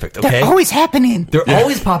is perfect, okay? They're always happening. They're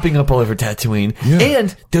always popping up all over Tatooine.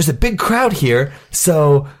 And there's a big crowd here,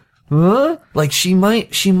 so like she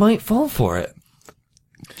might fall for it.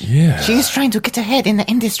 Yeah. She's trying to get ahead in the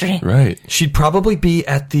industry. Right. She'd probably be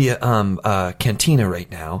at the cantina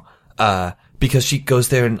right now, because she goes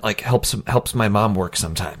there and like helps my mom work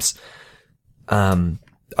sometimes. Are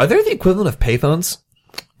there the equivalent of payphones?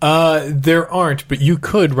 There aren't, but you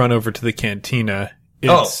could run over to the cantina.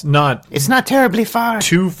 It's not terribly far.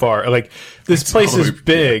 too far. Like, this place is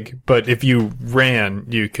big, but if you ran,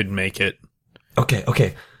 you could make it.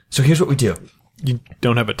 Okay. So here's what we do. You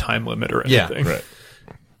don't have a time limit or Yeah, anything. Right.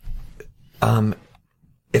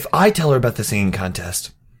 If I tell her about the singing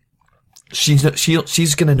contest, she's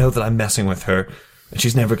going to know that I'm messing with her, and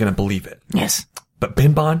she's never going to believe it. Yes, But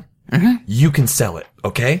Binbon, you can sell it,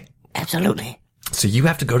 okay? absolutely. So you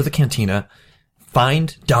have to go to the cantina,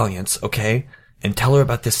 find Dalliance, okay? And tell her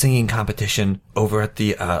about the singing competition over at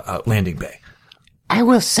the landing bay. I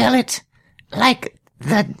will sell it like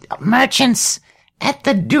the merchants at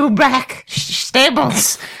the Dubrak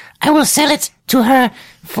stables. I will sell it to her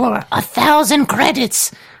for 1,000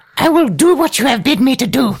 credits. I will do what you have bid me to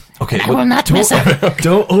do. Okay, I will not mess up.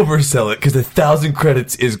 Don't oversell it, because 1,000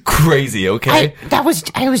 credits is crazy, okay? I was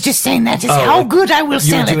just saying that is how good I will You're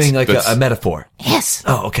sell it. doing like a metaphor. Yes,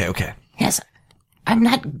 Oh, okay. yes. I'm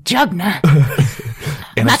not Jugna.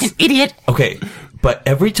 I'm not an idiot. Okay, but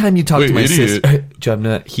every time you talk Wait, to my idiot. sister,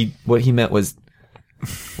 Jumna, what he meant was,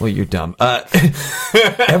 well, you're dumb.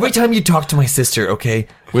 Every time you talk to my sister, okay,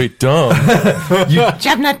 Wait, dumb.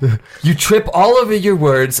 Jugna, you trip all over your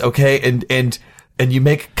words, okay, and you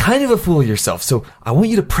make kind of a fool of yourself. So I want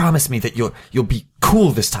you to promise me that you'll be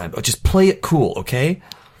cool this time. Or just play it cool, okay?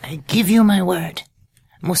 I give you my word.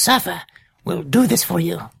 Musafa will do this for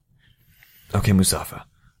you. Okay, Musafa.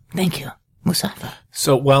 Thank you, Musafa.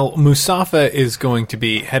 So while Musafa is going to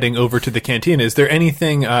be heading over to the cantina, is there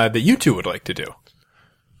anything that you two would like to do?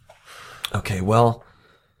 Okay, well,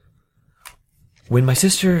 when my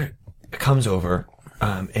sister comes over,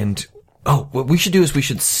 what we should do is we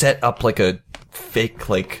should set up like a fake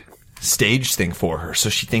like stage thing for her, so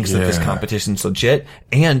she thinks that this Yeah. competition's legit,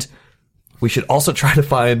 and we should also try to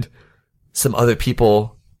find some other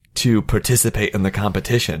people to participate in the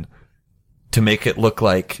competition to make it look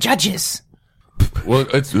like Judges. Well,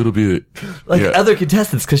 it'll be other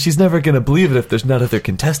contestants, because she's never going to believe it if there's not other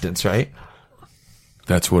contestants, right?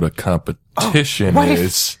 That's what a competition What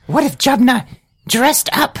is. if Jugna dressed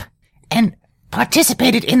up and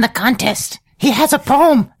participated in the contest? He has a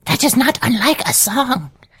poem that is not unlike a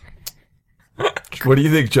song. What do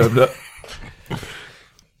you think, Jumna?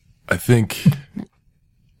 I think.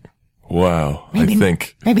 Wow. I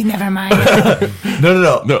think. Maybe never mind.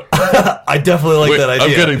 No. No. I definitely like Wait, that idea.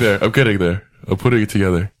 I'm getting there. I'm putting it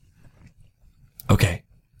together. Okay,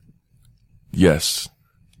 Yes.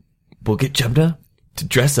 we'll get Jumna to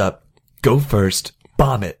dress up, go first,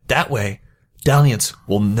 bomb it. That way, Dalliance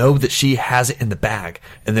will know that she has it in the bag,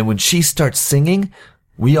 and then when she starts singing,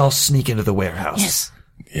 we all sneak into the warehouse. Yes.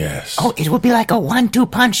 Yes. Oh, it will be like a 1-2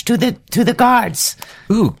 punch to the guards.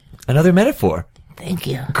 Ooh, another metaphor. Thank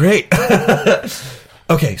you. Great.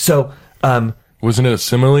 Okay, so, Wasn't it a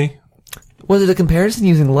simile? was it a comparison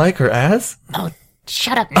using like or as? Oh,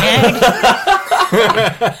 shut up, nerd.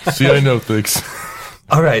 See, I know things.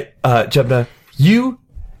 All right, Jumna, you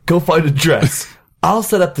go find a dress. I'll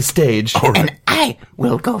set up the stage. And I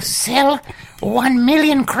will go sell 1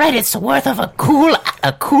 million credits worth of a cool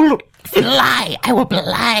lie. I will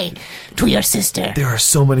lie to your sister. There are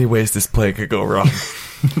so many ways this play could go wrong.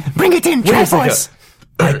 Bring it in, Wait a second. Triforce.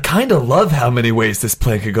 I kind of love how many ways this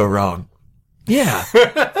plan could go wrong. Yeah.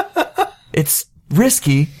 It's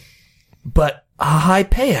risky, but a high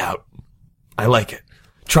payout. I like it.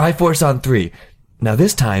 Triforce on 3. Now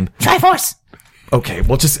this time, Triforce. okay,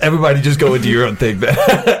 well everybody just go into your own thing then.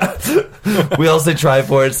 We all say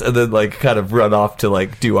Triforce and then like kind of run off to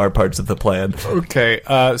like do our parts of the plan. Okay,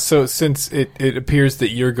 so since it appears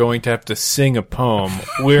that you're going to have to sing a poem,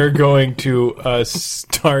 we're going to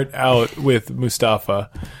start out with Mustafa.